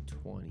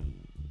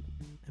 2020?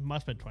 It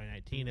must have been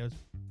 2019. It was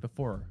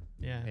before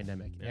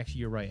pandemic. Yeah. Actually,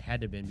 you're right. It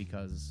had to have been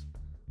because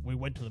we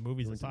went to the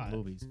movies and saw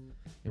it.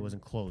 It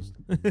wasn't closed.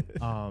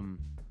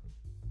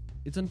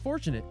 It's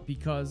unfortunate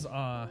because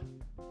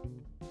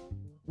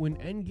when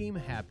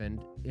Endgame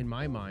happened, in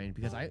my mind,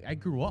 because I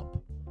grew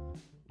up,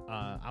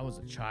 I was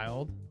a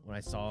child when I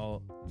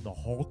saw the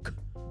Hulk.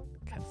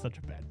 God, such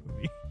a bad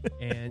movie.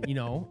 And,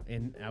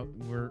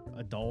 we're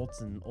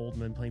adults and old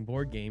men playing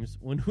board games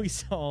when we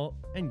saw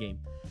Endgame.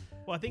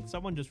 Well, I think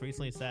someone just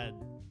recently said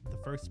the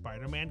first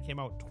Spider-Man came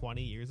out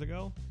 20 years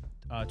ago.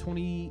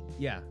 20.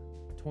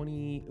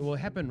 Well, it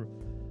happened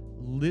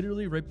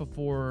literally right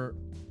before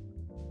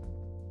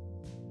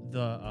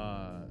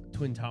the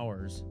Twin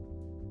Towers.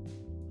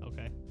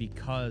 Okay.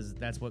 Because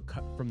that's what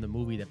cut from the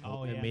movie that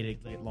made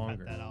it get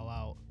longer. Cut that all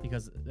out.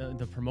 Because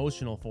the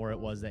promotional for it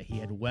was that he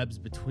had webs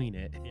between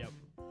it. Yep.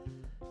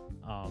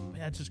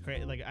 Yeah, it's just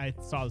crazy. Like, I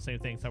saw the same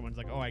thing. Someone's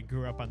like, "Oh, I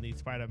grew up on these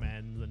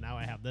Spider-Mans, and now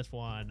I have this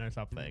one or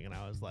something." And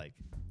I was like,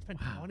 "It's been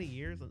 20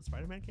 years since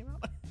Spider-Man came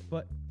out."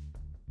 But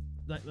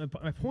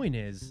my point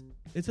is,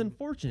 it's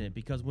unfortunate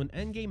because when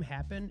Endgame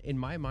happened, in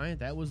my mind,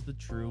 that was the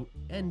true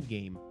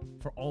Endgame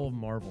for all of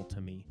Marvel to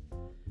me.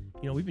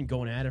 We've been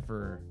going at it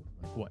for,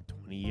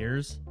 20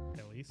 years?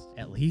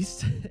 At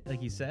least,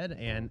 like you said,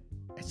 and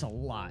it's a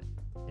lot.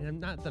 And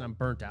not that I'm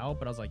burnt out,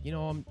 but I was like,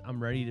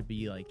 I'm ready to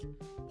be,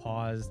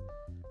 paused.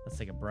 Let's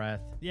take a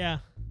breath. Yeah.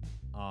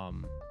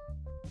 And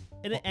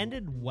it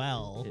ended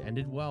well. It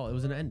ended well. It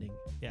was an ending.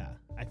 Yeah.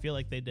 I feel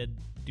like they did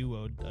do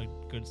a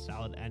good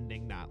solid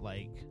ending, not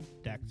like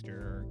Dexter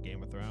or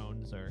Game of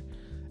Thrones or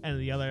any of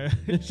the other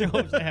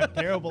shows that have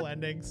terrible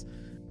endings.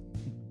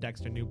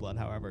 Dexter New Blood,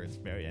 however, is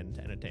very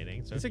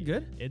entertaining. So is it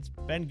good? It's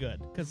been good.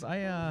 Because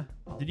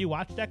did you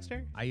watch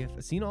Dexter? I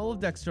have seen all of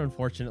Dexter,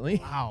 unfortunately.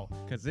 Wow.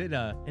 Because it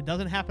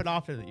doesn't happen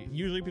often.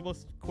 Usually people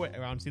quit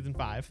around season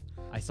 5.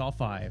 I saw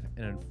 5,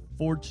 and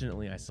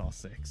unfortunately I saw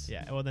 6.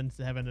 Yeah, well then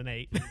 7 and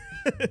 8.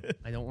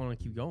 I don't want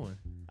to keep going.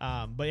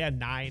 But yeah,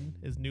 9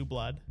 is New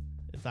Blood.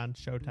 It's on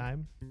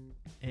Showtime,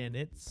 and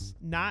it's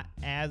not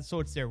it's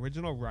the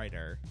original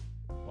writer.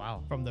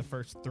 Wow. From the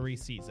first 3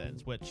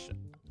 seasons, which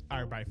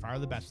are by far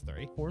the best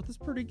 3. 4th is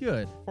pretty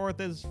good. 4th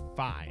is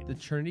fine. The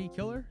Trinity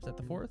Killer, is that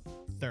the 4th?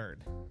 3rd.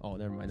 Oh,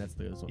 never mind. That's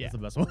the one. Yeah. That's the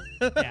best one.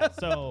 Yeah.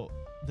 So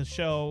the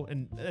show,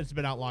 and it's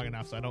been out long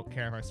enough, so I don't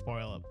care if I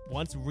spoil it.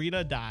 Once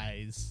Rita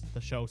dies,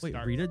 the show starts.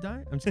 Wait, Rita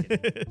died? I'm just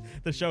kidding.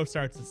 The show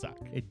starts to suck.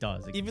 It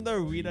does. Even though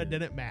Rita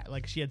didn't matter,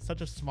 like she had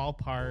such a small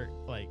part,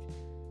 like,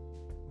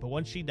 but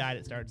once she died,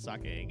 it started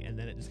sucking, and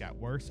then it just got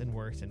worse and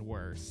worse and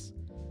worse.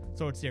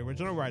 So it's the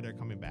original writer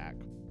coming back.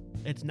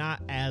 It's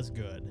not as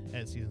good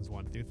as seasons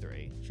 1 through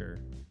 3. Sure.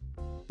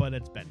 But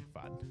it's been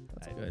fun.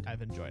 That's good.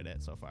 I've enjoyed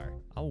it so far.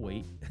 I'll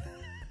wait.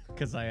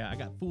 Because I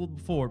got fooled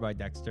before by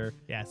Dexter.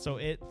 Yeah, so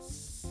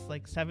it's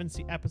like 7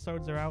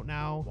 episodes are out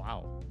now.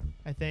 Wow.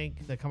 I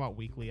think they come out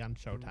weekly on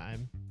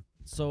Showtime.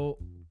 So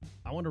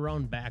I want to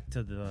round back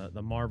to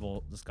the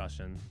Marvel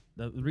discussion.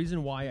 The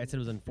reason why I said it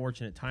was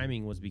unfortunate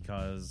timing was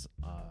because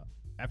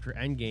after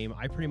Endgame,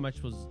 I pretty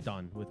much was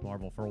done with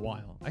Marvel for a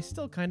while. I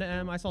still kind of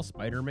am. I saw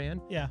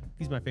Spider-Man. Yeah.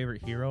 He's my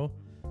favorite hero.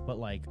 But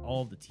like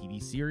all of the TV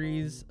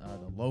series,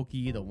 the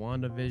Loki, the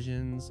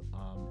WandaVisions,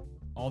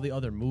 all the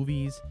other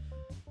movies,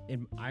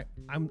 and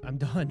I'm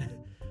done.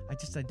 I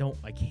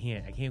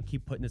can't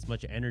keep putting this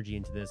much energy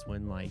into this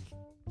when like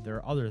there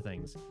are other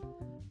things.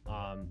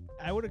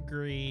 I would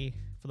agree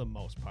for the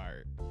most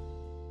part.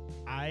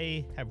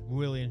 I have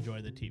really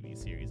enjoyed the TV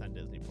series on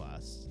Disney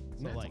Plus.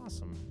 So That's like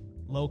awesome.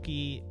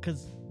 Loki,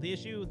 because the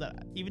issue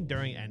that even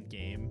during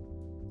Endgame,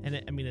 and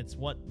it's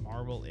what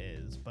Marvel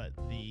is, but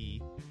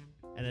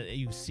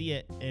you see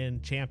it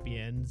in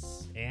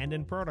Champions and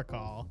in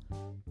Protocol,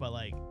 but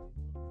like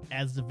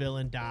as the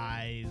villain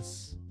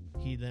dies,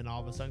 he then all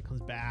of a sudden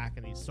comes back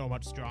and he's so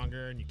much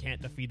stronger and you can't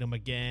defeat him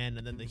again,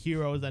 and then the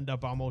heroes end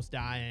up almost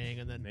dying,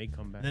 and then they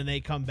come back. And then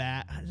they come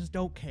back. I just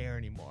don't care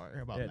anymore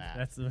about that.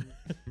 That's the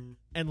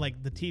and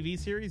like the TV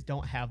series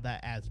don't have that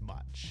as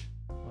much.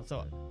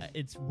 So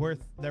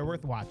they're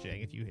worth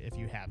watching if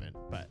you haven't.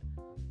 But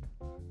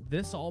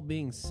this all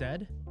being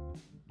said,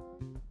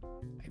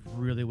 I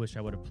really wish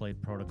I would have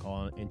played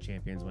Protocol and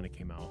Champions when it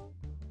came out,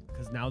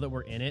 because now that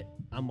we're in it,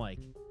 I'm like,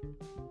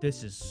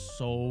 this is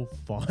so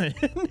fun.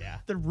 Yeah,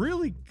 they're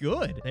really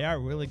good. They are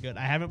really good.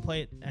 I haven't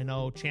played. I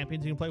know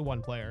Champions you can play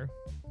 1 player.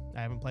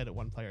 I haven't played it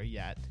 1 player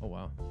yet. Oh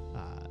wow,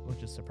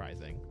 which is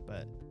surprising,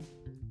 but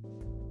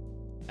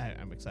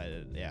I'm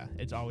excited. Yeah,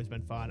 it's always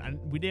been fun.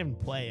 We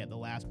didn't play at the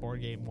last board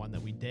game one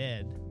that we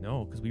did.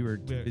 No, because we were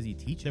too busy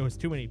teaching. There was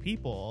too many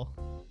people.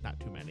 Not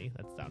too many.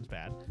 That sounds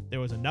bad. There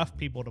was enough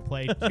people to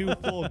play 2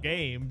 full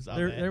games.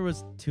 There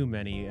was too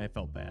many. I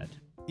felt bad.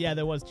 Yeah,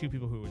 there was 2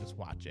 people who were just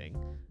watching,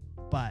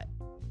 but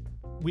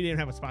we didn't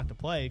have a spot to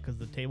play because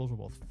the tables were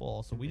both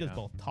full. So we just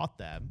both taught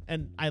them,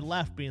 and I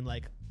left being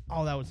like,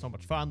 "Oh, that was so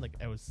much fun!" Like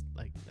I was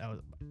like,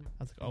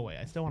 "Oh wait,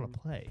 I still want to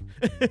play."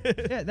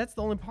 Yeah, that's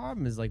the only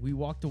problem is like we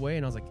walked away,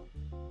 and I was like,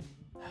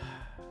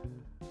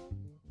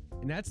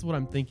 and that's what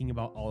I'm thinking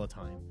about all the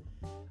time.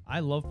 I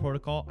love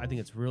Protocol. I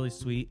think it's really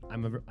sweet.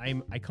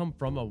 I come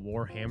from a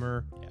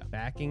Warhammer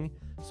backing,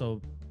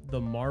 so the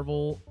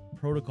Marvel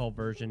Protocol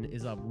version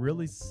is a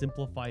really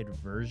simplified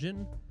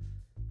version,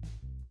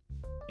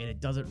 and it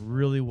does it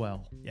really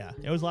well. Yeah,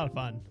 it was a lot of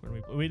fun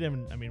when we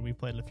didn't. I mean, we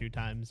played it a few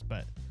times,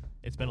 but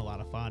it's been a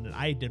lot of fun. And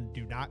I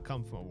do not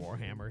come from a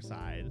Warhammer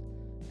side,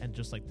 and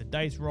just like the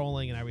dice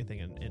rolling and everything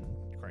in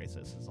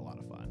Crisis is a lot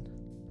of fun.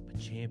 But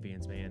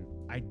Champions, man,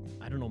 I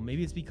don't know.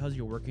 Maybe it's because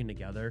you're working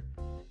together.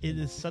 It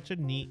is such a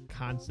neat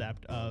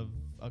concept of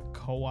a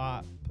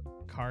co-op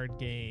card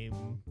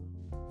game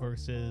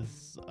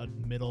versus a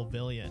middle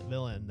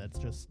villain that's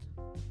just...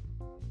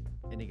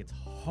 And it gets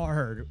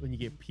hard when you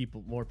get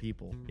more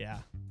people. Yeah,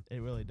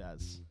 it really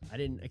does. I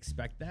didn't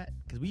expect that,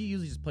 because we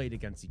usually just played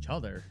against each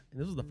other. And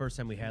this was the first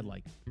time we had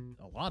like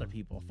a lot of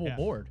people, a full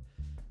board.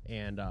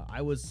 And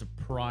I was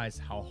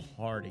surprised how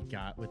hard it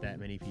got with that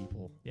many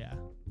people. Yeah.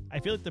 I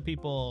feel like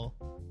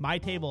my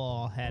table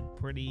all had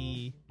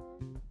pretty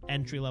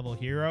entry-level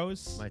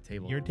heroes. My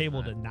table. Your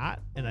table did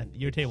not, and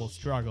your table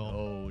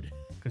struggled.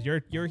 Because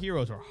your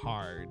heroes are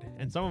hard,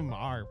 and some of them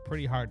are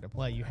pretty hard to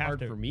play. You have hard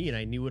for me, and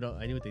I knew what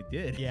they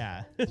did.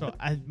 Yeah. So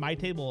my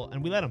table,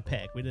 and we let them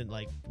pick. We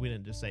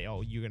didn't just say, "Oh,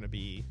 you're gonna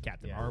be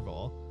Captain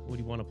Marvel." What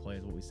do you want to play?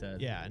 Is what we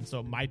said. Yeah, and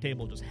so my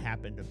table just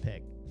happened to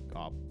pick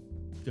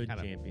good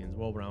champions,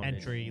 well-rounded,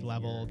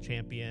 entry-level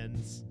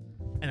champions.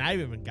 And I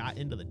haven't even got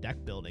into the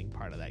deck building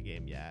part of that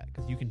game yet,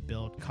 because you can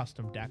build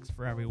custom decks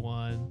for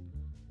everyone.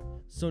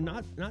 So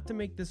not to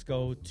make this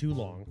go too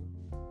long,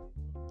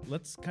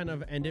 let's kind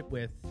of end it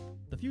with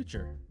the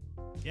future.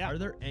 Yeah. Are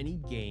there any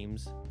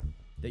games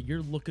that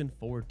you're looking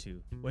forward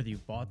to, whether you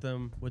bought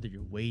them, whether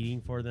you're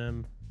waiting for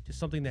them Just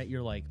something that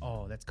you're like,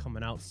 oh, that's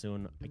coming out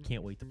soon. I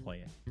can't wait to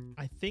play it.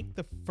 I think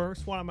the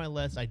first one on my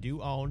list I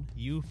do own.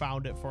 You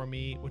found it for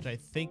me, which I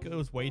think it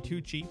was way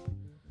too cheap.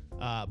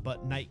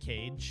 But Night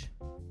Cage.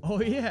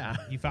 Oh, yeah.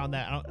 You found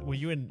that. Were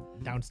you in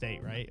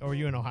downstate, right? Or were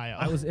you in Ohio?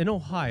 I was in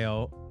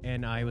Ohio,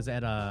 and I was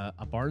at a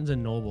Barnes &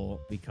 Noble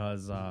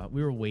because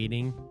we were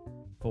waiting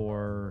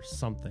for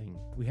something.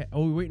 We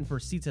were waiting for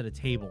seats at a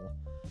table,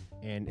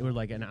 and it was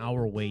like an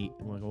hour wait.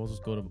 And we're like, we'll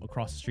just go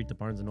across the street to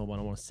Barnes & Noble. I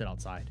don't want to sit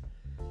outside.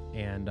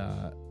 And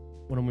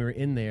when we were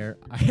in there,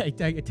 I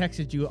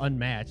texted you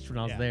unmatched when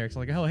I was there. So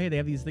like, oh, hey, they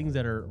have these things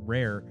that are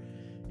rare.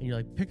 And you're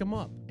like, pick them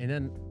up. And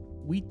then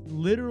we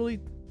literally...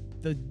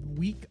 the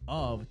week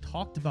of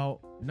talked about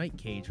Night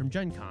Cage from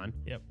Gen Con.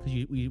 Yep.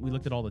 Because we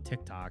looked at all the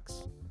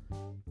TikToks.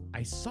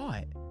 I saw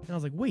it and I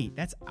was like, wait,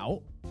 that's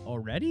out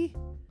already?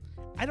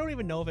 I don't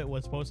even know if it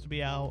was supposed to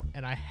be out,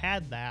 and I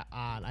had that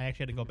on. I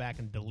actually had to go back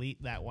and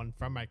delete that one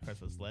from my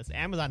Christmas list.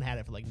 Amazon had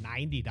it for like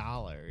 $90.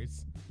 It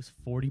was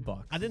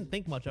 $40. I didn't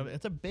think much of it.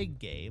 It's a big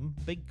game,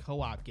 big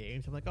co-op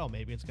game. So I'm like, oh,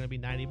 maybe it's gonna be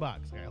 $90.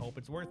 Like, I hope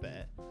it's worth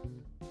it.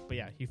 But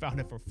yeah, you found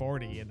it for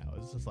 40, and I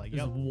was just like,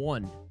 yep.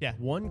 One. Yeah,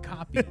 one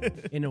copy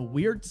in a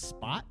weird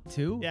spot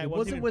too. Yeah, it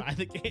wasn't with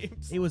the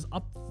games. It was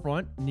up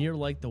front near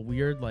like the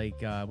weird where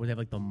they have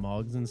like the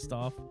mugs and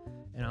stuff,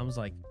 and I was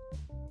like,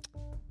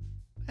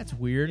 that's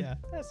weird. Yeah,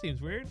 that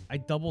seems weird. I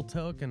double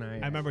took and I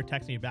remember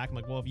texting you back. I'm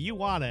like, well, if you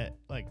want it,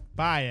 like,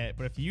 buy it.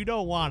 But if you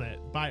don't want it,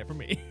 buy it for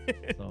me.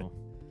 So,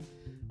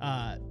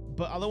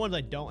 but other ones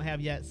I don't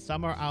have yet.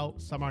 Some are out,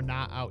 some are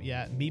not out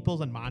yet. Meeples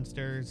and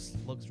Monsters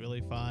looks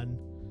really fun.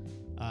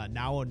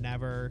 Now or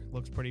Never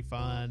looks pretty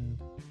fun.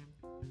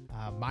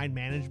 Mind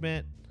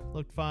Management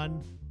looked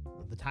fun.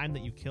 The Time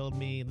That You Killed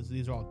Me.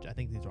 I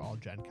think these are all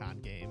Gen Con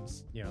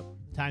games. Yeah.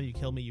 The Time You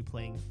Killed Me, you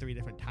playing 3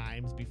 different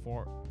times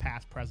before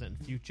past, present,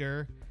 and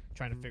future,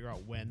 trying to figure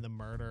out when the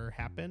murder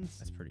happens.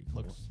 That's pretty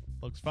cool.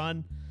 Looks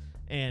fun.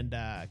 And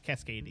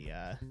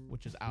Cascadia,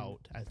 which is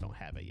out. I just don't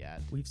have it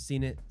yet. We've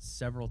seen it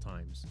several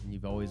times, and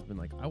you've always been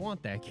like, I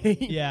want that game.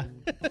 Yeah.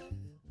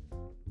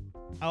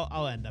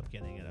 I'll end up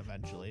getting it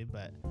eventually,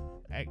 but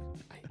I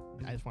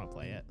just want to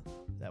play it.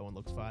 That one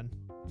looks fun.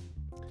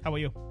 How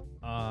about you?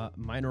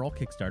 Mine are all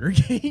Kickstarter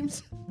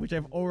games, which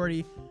I've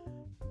already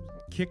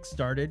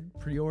kickstarted,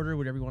 pre-order,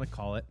 whatever you want to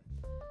call it.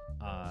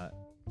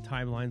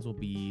 Timelines will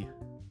be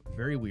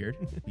very weird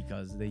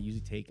because they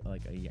usually take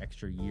like an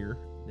extra year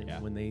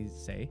when they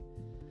say.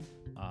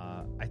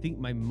 I think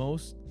my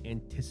most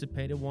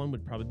anticipated one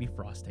would probably be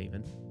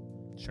Frosthaven.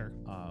 Sure.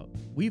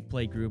 We've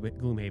played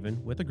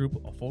Gloomhaven with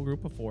a full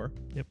group of 4.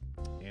 Yep.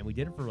 And we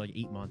did it for like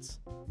 8 months.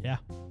 Yeah.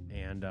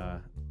 And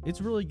it's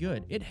really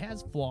good. It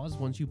has flaws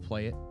once you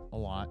play it a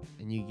lot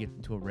and you get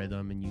into a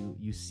rhythm and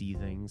you see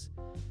things.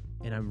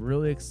 And I'm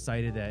really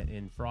excited that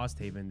in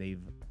Frosthaven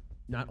they've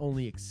not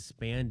only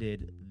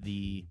expanded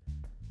the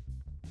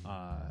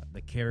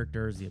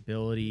characters, the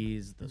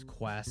abilities, the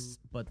quests,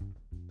 but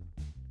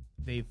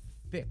they've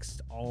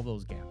fixed all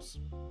those gaps.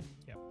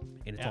 Yep.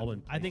 And it's all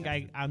been. I think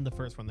I'm the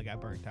first one that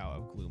got burnt out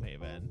of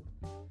Gloomhaven.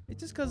 It's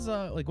just because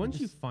once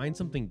you find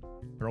something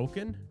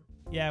broken.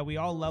 Yeah, we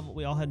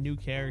all had new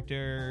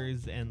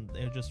characters, and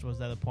it just was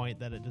at a point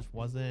that it just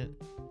wasn't.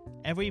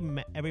 Every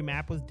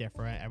map was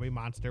different. Every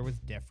monster was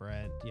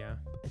different. Yeah,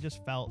 it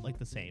just felt like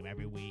the same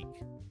every week.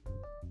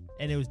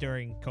 And it was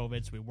during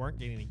COVID, so we weren't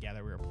getting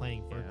together. We were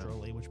playing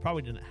virtually, which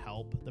probably didn't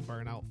help the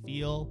burnout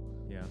feel.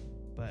 Yeah.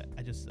 But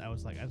I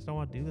was like, I just don't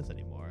want to do this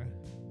anymore.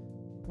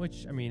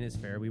 Which, I mean, is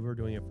fair. We were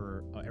doing it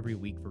for every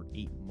week for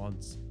 8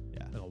 months.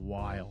 Yeah. Like a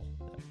while.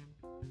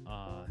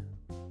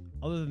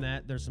 Other than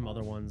that, there's some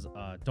other ones.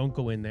 Don't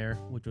Go In There,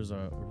 which was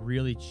a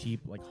really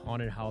cheap, like,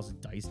 haunted house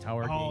dice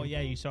tower game. Oh,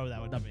 yeah, you showed that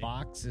one to me. The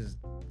box is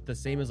the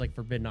same as, like,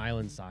 Forbidden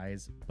Island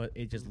size, but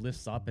it just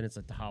lifts up and it's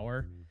a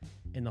tower.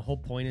 And the whole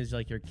point is,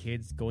 like, your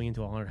kids going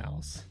into a haunted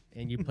house.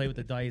 And you play with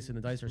the dice, and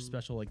the dice are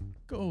special, like,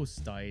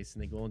 ghost dice,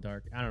 and they glow in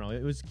dark. I don't know.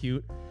 It was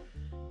cute.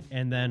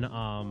 And then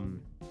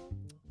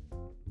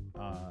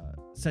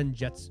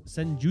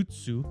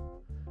Senjutsu,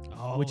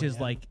 which is,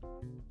 like,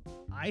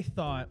 I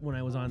thought when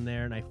I was on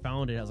there and I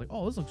found it, I was like,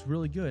 oh, this looks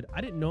really good. I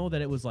didn't know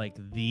that it was, like,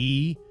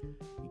 the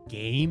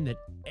game that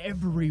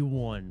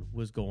everyone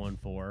was going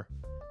for.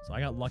 So I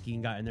got lucky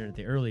and got in there at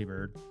the early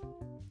bird.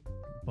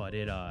 But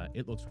it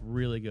looks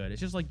really good. It's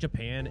just like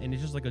Japan, and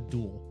it's just like a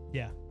duel.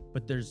 Yeah.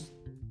 But there's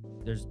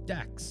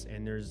decks,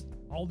 and there's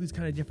all these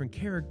kind of different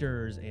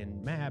characters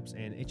and maps,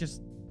 and it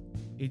just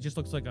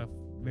looks like a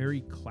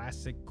very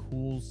classic,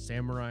 cool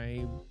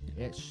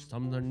samurai-ish,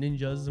 some are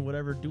ninjas and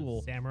whatever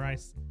duel.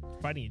 Samurais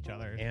fighting each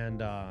other.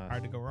 And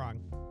hard to go wrong.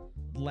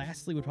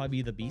 Lastly would probably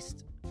be The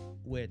Beast,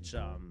 which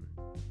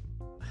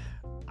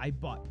I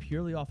bought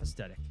purely off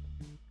aesthetic.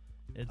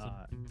 It's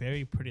a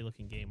very pretty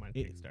looking game on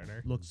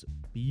Kickstarter. Looks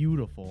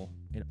beautiful,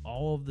 and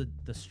all of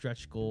the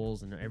stretch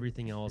goals and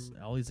everything else,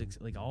 all these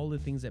all the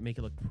things that make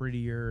it look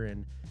prettier.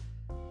 And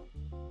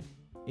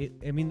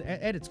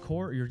at its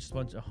core, you're just a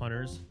bunch of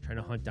hunters trying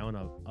to hunt down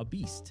a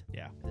beast.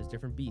 Yeah, there's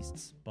different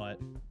beasts, but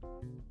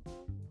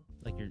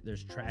like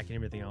there's track and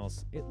everything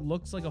else. It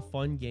looks like a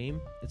fun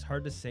game. It's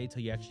hard to say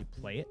till you actually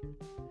play it.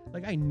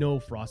 Like, I know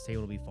Frosthaven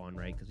will be fun,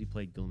 right? Because we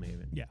played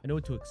Gloomhaven. Yeah. I know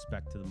what to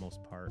expect to the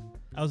most part.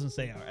 I was gonna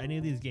say, are any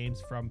of these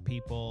games from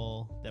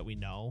people that we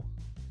know?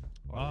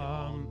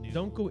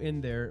 Don't Go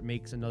In There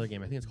makes another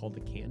game. I think it's called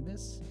The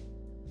Canvas.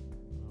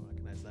 I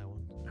recognize that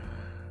one.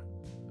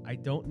 I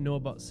don't know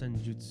about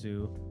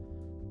Senjutsu.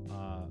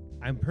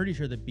 I'm pretty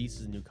sure the Beast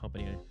is a new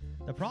company.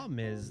 The problem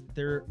is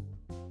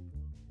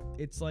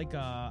it's like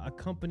a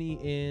company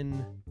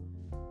in,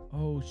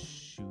 oh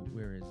shoot,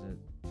 where is it?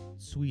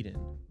 Sweden.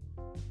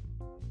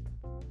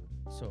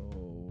 So,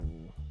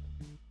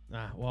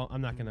 well, I'm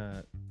not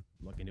gonna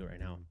look into it right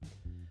now.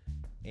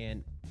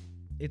 And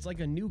it's like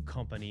a new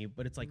company,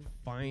 but it's like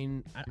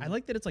fine. I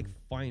like that it's like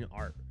fine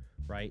art,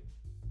 right?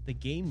 The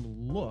game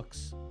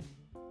looks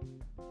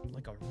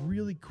like a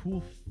really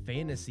cool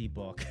fantasy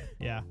book.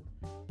 Yeah.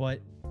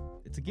 But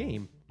it's a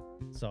game.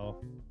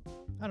 So,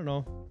 I don't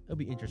know. It'll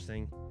be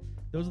interesting.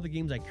 Those are the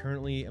games I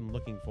currently am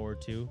looking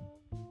forward to.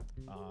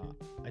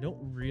 I don't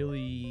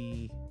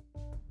really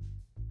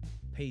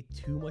pay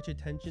too much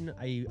attention.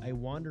 I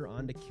wander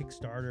onto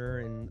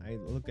Kickstarter and I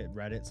look at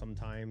Reddit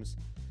sometimes.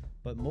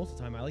 But most of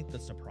the time, I like the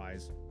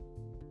surprise.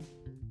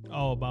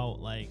 Oh,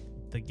 about like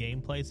the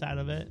gameplay side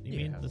of it? You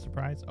mean the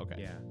surprise? Okay.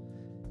 Yeah.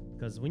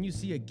 Because when you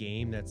see a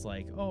game that's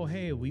like, oh,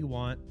 hey, we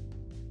want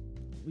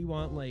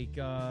like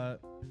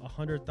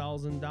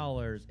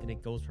 $100,000 and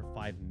it goes for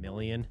 $5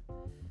 million,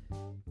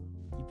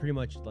 you pretty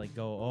much like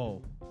go,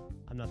 oh,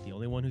 I'm not the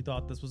only one who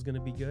thought this was going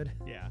to be good.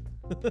 Yeah.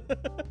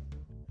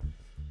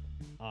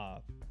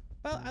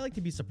 But I like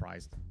to be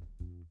surprised.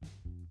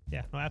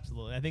 Yeah, no,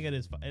 absolutely. I think it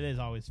is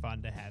always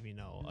fun to have,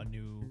 a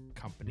new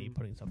company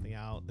putting something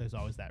out. There's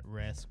always that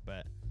risk,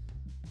 but,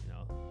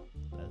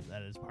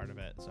 that is part of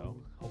it. So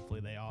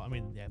hopefully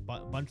a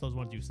bunch of those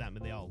ones you sent me,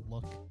 they all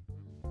look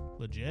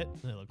legit.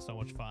 They look so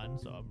much fun.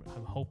 So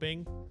I'm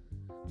hoping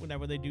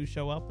whenever they do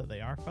show up that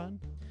they are fun.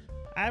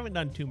 I haven't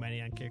done too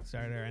many on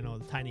Kickstarter. I know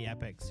the Tiny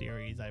Epic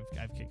series,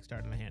 I've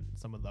kickstarted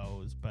some of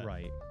those, but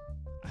right.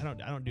 I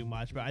don't do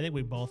much, but I think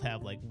we both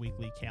have like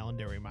weekly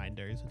calendar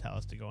reminders to tell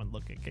us to go and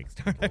look at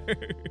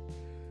Kickstarter.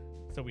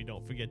 So we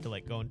don't forget to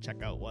like go and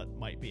check out what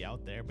might be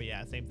out there. But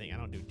yeah, same thing. I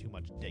don't do too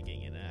much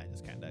digging in it. I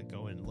just kind of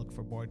go and look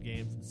for board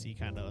games and see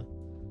I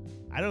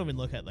don't even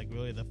look at like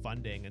really the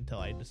funding until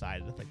I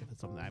decide if it's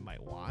something I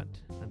might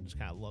want. And just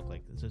kind of look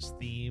like is this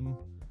theme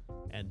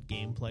and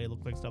gameplay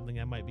look like something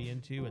I might be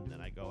into, and then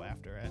I go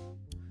after it.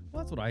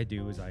 Well, that's what I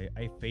do is I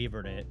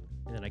favorite it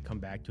and then I come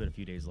back to it a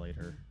few days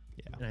later.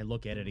 Yeah. And I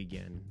look at it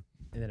again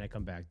and then I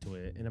come back to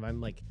it. And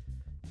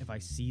if I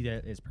see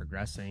that it's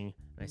progressing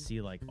and I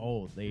see like,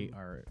 oh,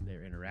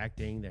 they're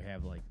interacting, they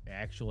have like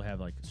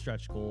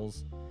stretch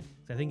goals.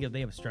 So I think if they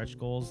have stretch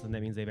goals, then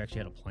that means they've actually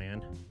had a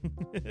plan.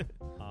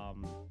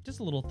 Just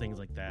little things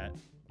like that.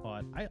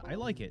 But I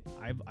like it.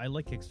 I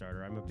like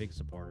Kickstarter. I'm a big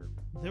supporter.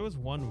 There was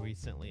one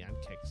recently on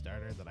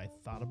Kickstarter that I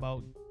thought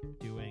about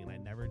doing and I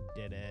never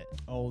did it.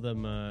 Oh, the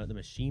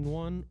machine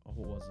one? Oh,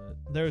 what was it?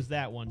 There's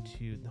that one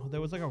too. No,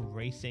 there was like a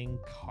racing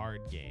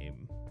card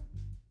game.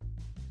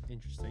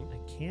 Interesting. I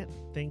can't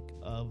think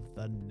of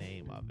the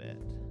name of it.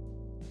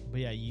 But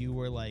yeah, you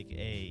were like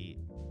a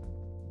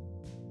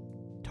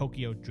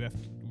Tokyo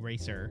Drift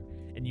racer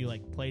and you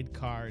like played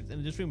cards, and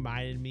it just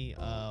reminded me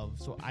of,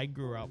 so I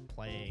grew up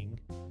playing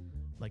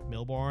like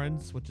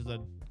Milborns, which is a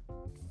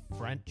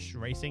French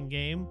racing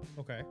game.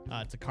 Okay.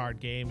 It's a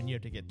card game and you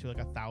have to get to like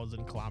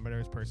 1,000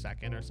 kilometers per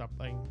second or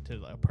something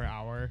per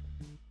hour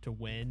to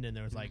win, and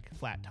there was like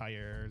flat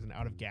tires and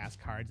out of gas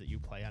cards that you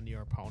play on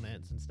your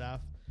opponents and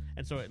stuff.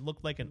 And so it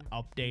looked like an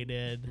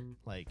updated,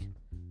 like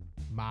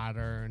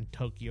modern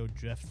Tokyo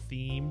Drift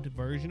themed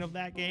version of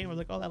that game. I was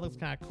like, oh, that looks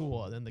kind of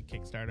cool. And then the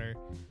Kickstarter,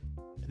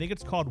 I think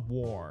it's called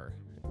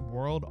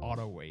World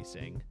Auto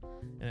Racing,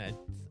 and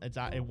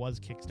it was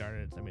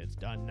Kickstarted. I mean, it's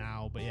done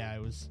now, but yeah,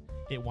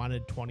 it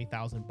wanted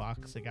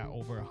 $20,000. It got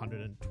over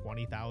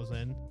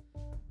 120,000,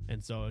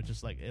 and so it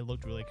just like it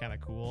looked really kind of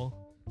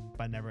cool.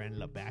 But I never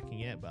ended up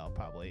backing it. But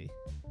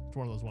it's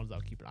one of those ones I'll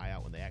keep an eye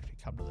out when they actually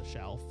come to the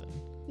shelf. And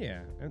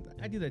yeah,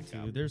 I do that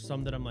too. Yeah. There's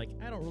some that I'm like,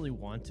 I don't really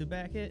want to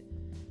back it.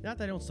 Not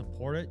that I don't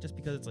support it, just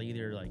because it's like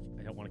either like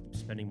I don't want to keep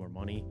spending more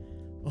money,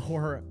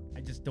 or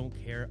I just don't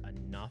care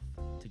enough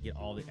to get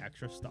all the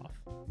extra stuff.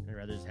 I'd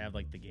rather just have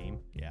like the game.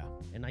 Yeah.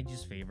 And I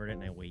just favorite it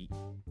and I wait.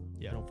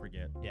 Yeah. Don't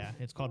forget. Yeah.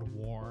 It's called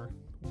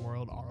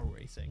World Auto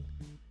Racing.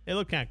 It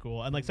looked kind of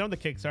cool. And like some of the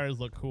Kickstarters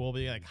look cool,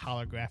 but you like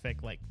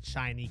holographic, like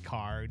shiny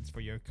cards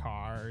for your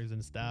cars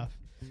and stuff.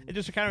 It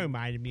just kind of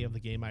reminded me of the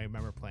game I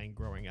remember playing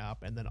growing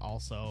up. And then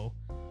also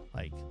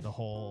like the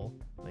whole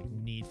like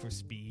Need for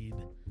Speed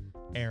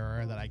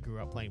era that I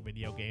grew up playing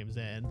video games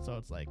in. So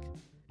it's like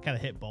kind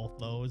of hit both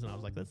those, and I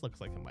was like, this looks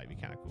like it might be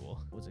kind of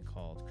cool. What's it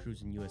called?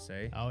 Cruising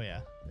USA? Oh,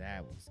 yeah.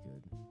 That was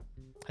good.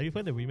 Have you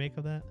played the remake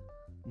of that?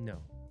 No.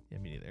 Yeah,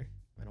 me neither.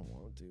 I don't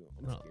want to.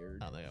 I'm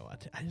scared. I don't think I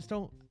want to. I just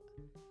don't.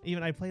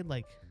 Even I played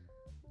like,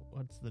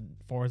 what's the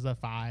Forza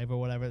 5 or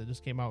whatever that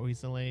just came out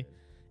recently.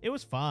 It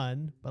was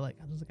fun, but like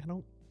I just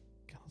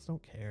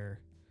don't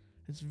care.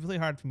 It's really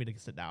hard for me to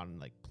sit down and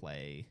like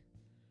play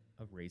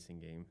a racing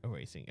game.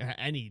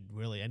 Any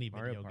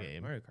video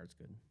game. Mario Kart's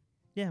good.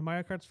 Yeah,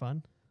 Mario Kart's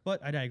fun.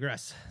 But I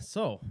digress.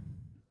 So,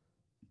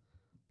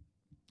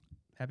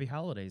 happy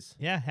holidays.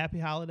 Yeah, happy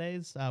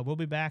holidays. We'll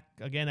be back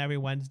again every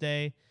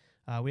Wednesday.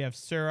 We have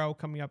Suro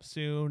coming up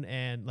soon,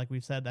 and like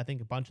we've said, I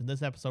think a bunch in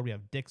this episode, we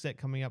have Dixit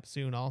coming up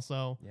soon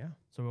also. Yeah.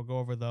 So we'll go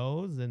over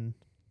those, and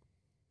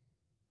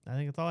I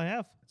think that's all I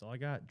have. That's all I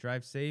got.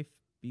 Drive safe.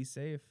 Be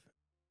safe.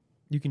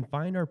 You can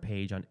find our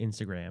page on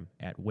Instagram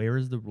at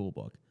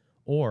whereistherulebook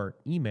or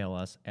email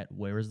us at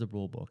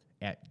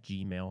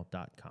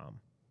whereistherulebook@gmail.com.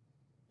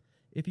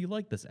 If you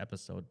like this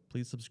episode,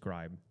 please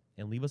subscribe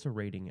and leave us a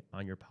rating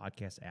on your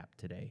podcast app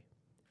today.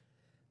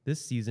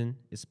 This season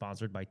is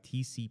sponsored by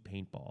TC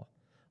Paintball,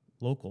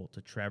 local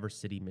to Traverse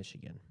City,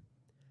 Michigan.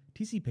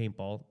 TC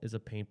Paintball is a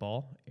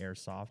paintball,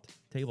 airsoft,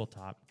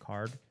 tabletop,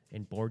 card,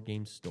 and board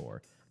game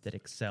store that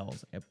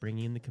excels at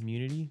bringing the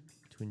community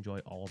to enjoy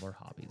all of our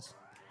hobbies.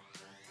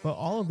 But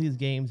all of these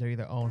games are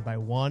either owned by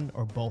one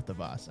or both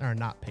of us and are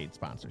not paid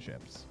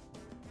sponsorships.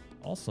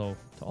 Also,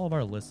 to all of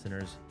our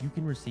listeners, you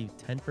can receive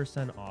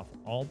 10% off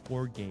all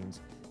board games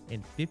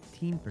and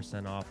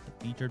 15% off the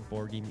featured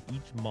board game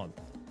each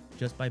month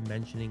just by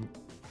mentioning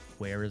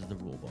Where is the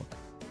Rulebook.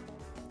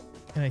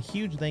 And a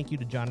huge thank you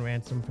to John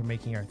Ransom for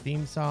making our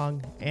theme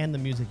song and the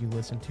music you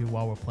listen to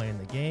while we're playing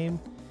the game.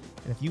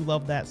 And if you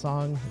love that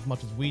song as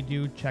much as we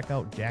do, check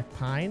out Jack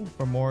Pine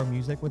for more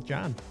music with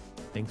John.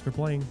 Thanks for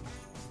playing.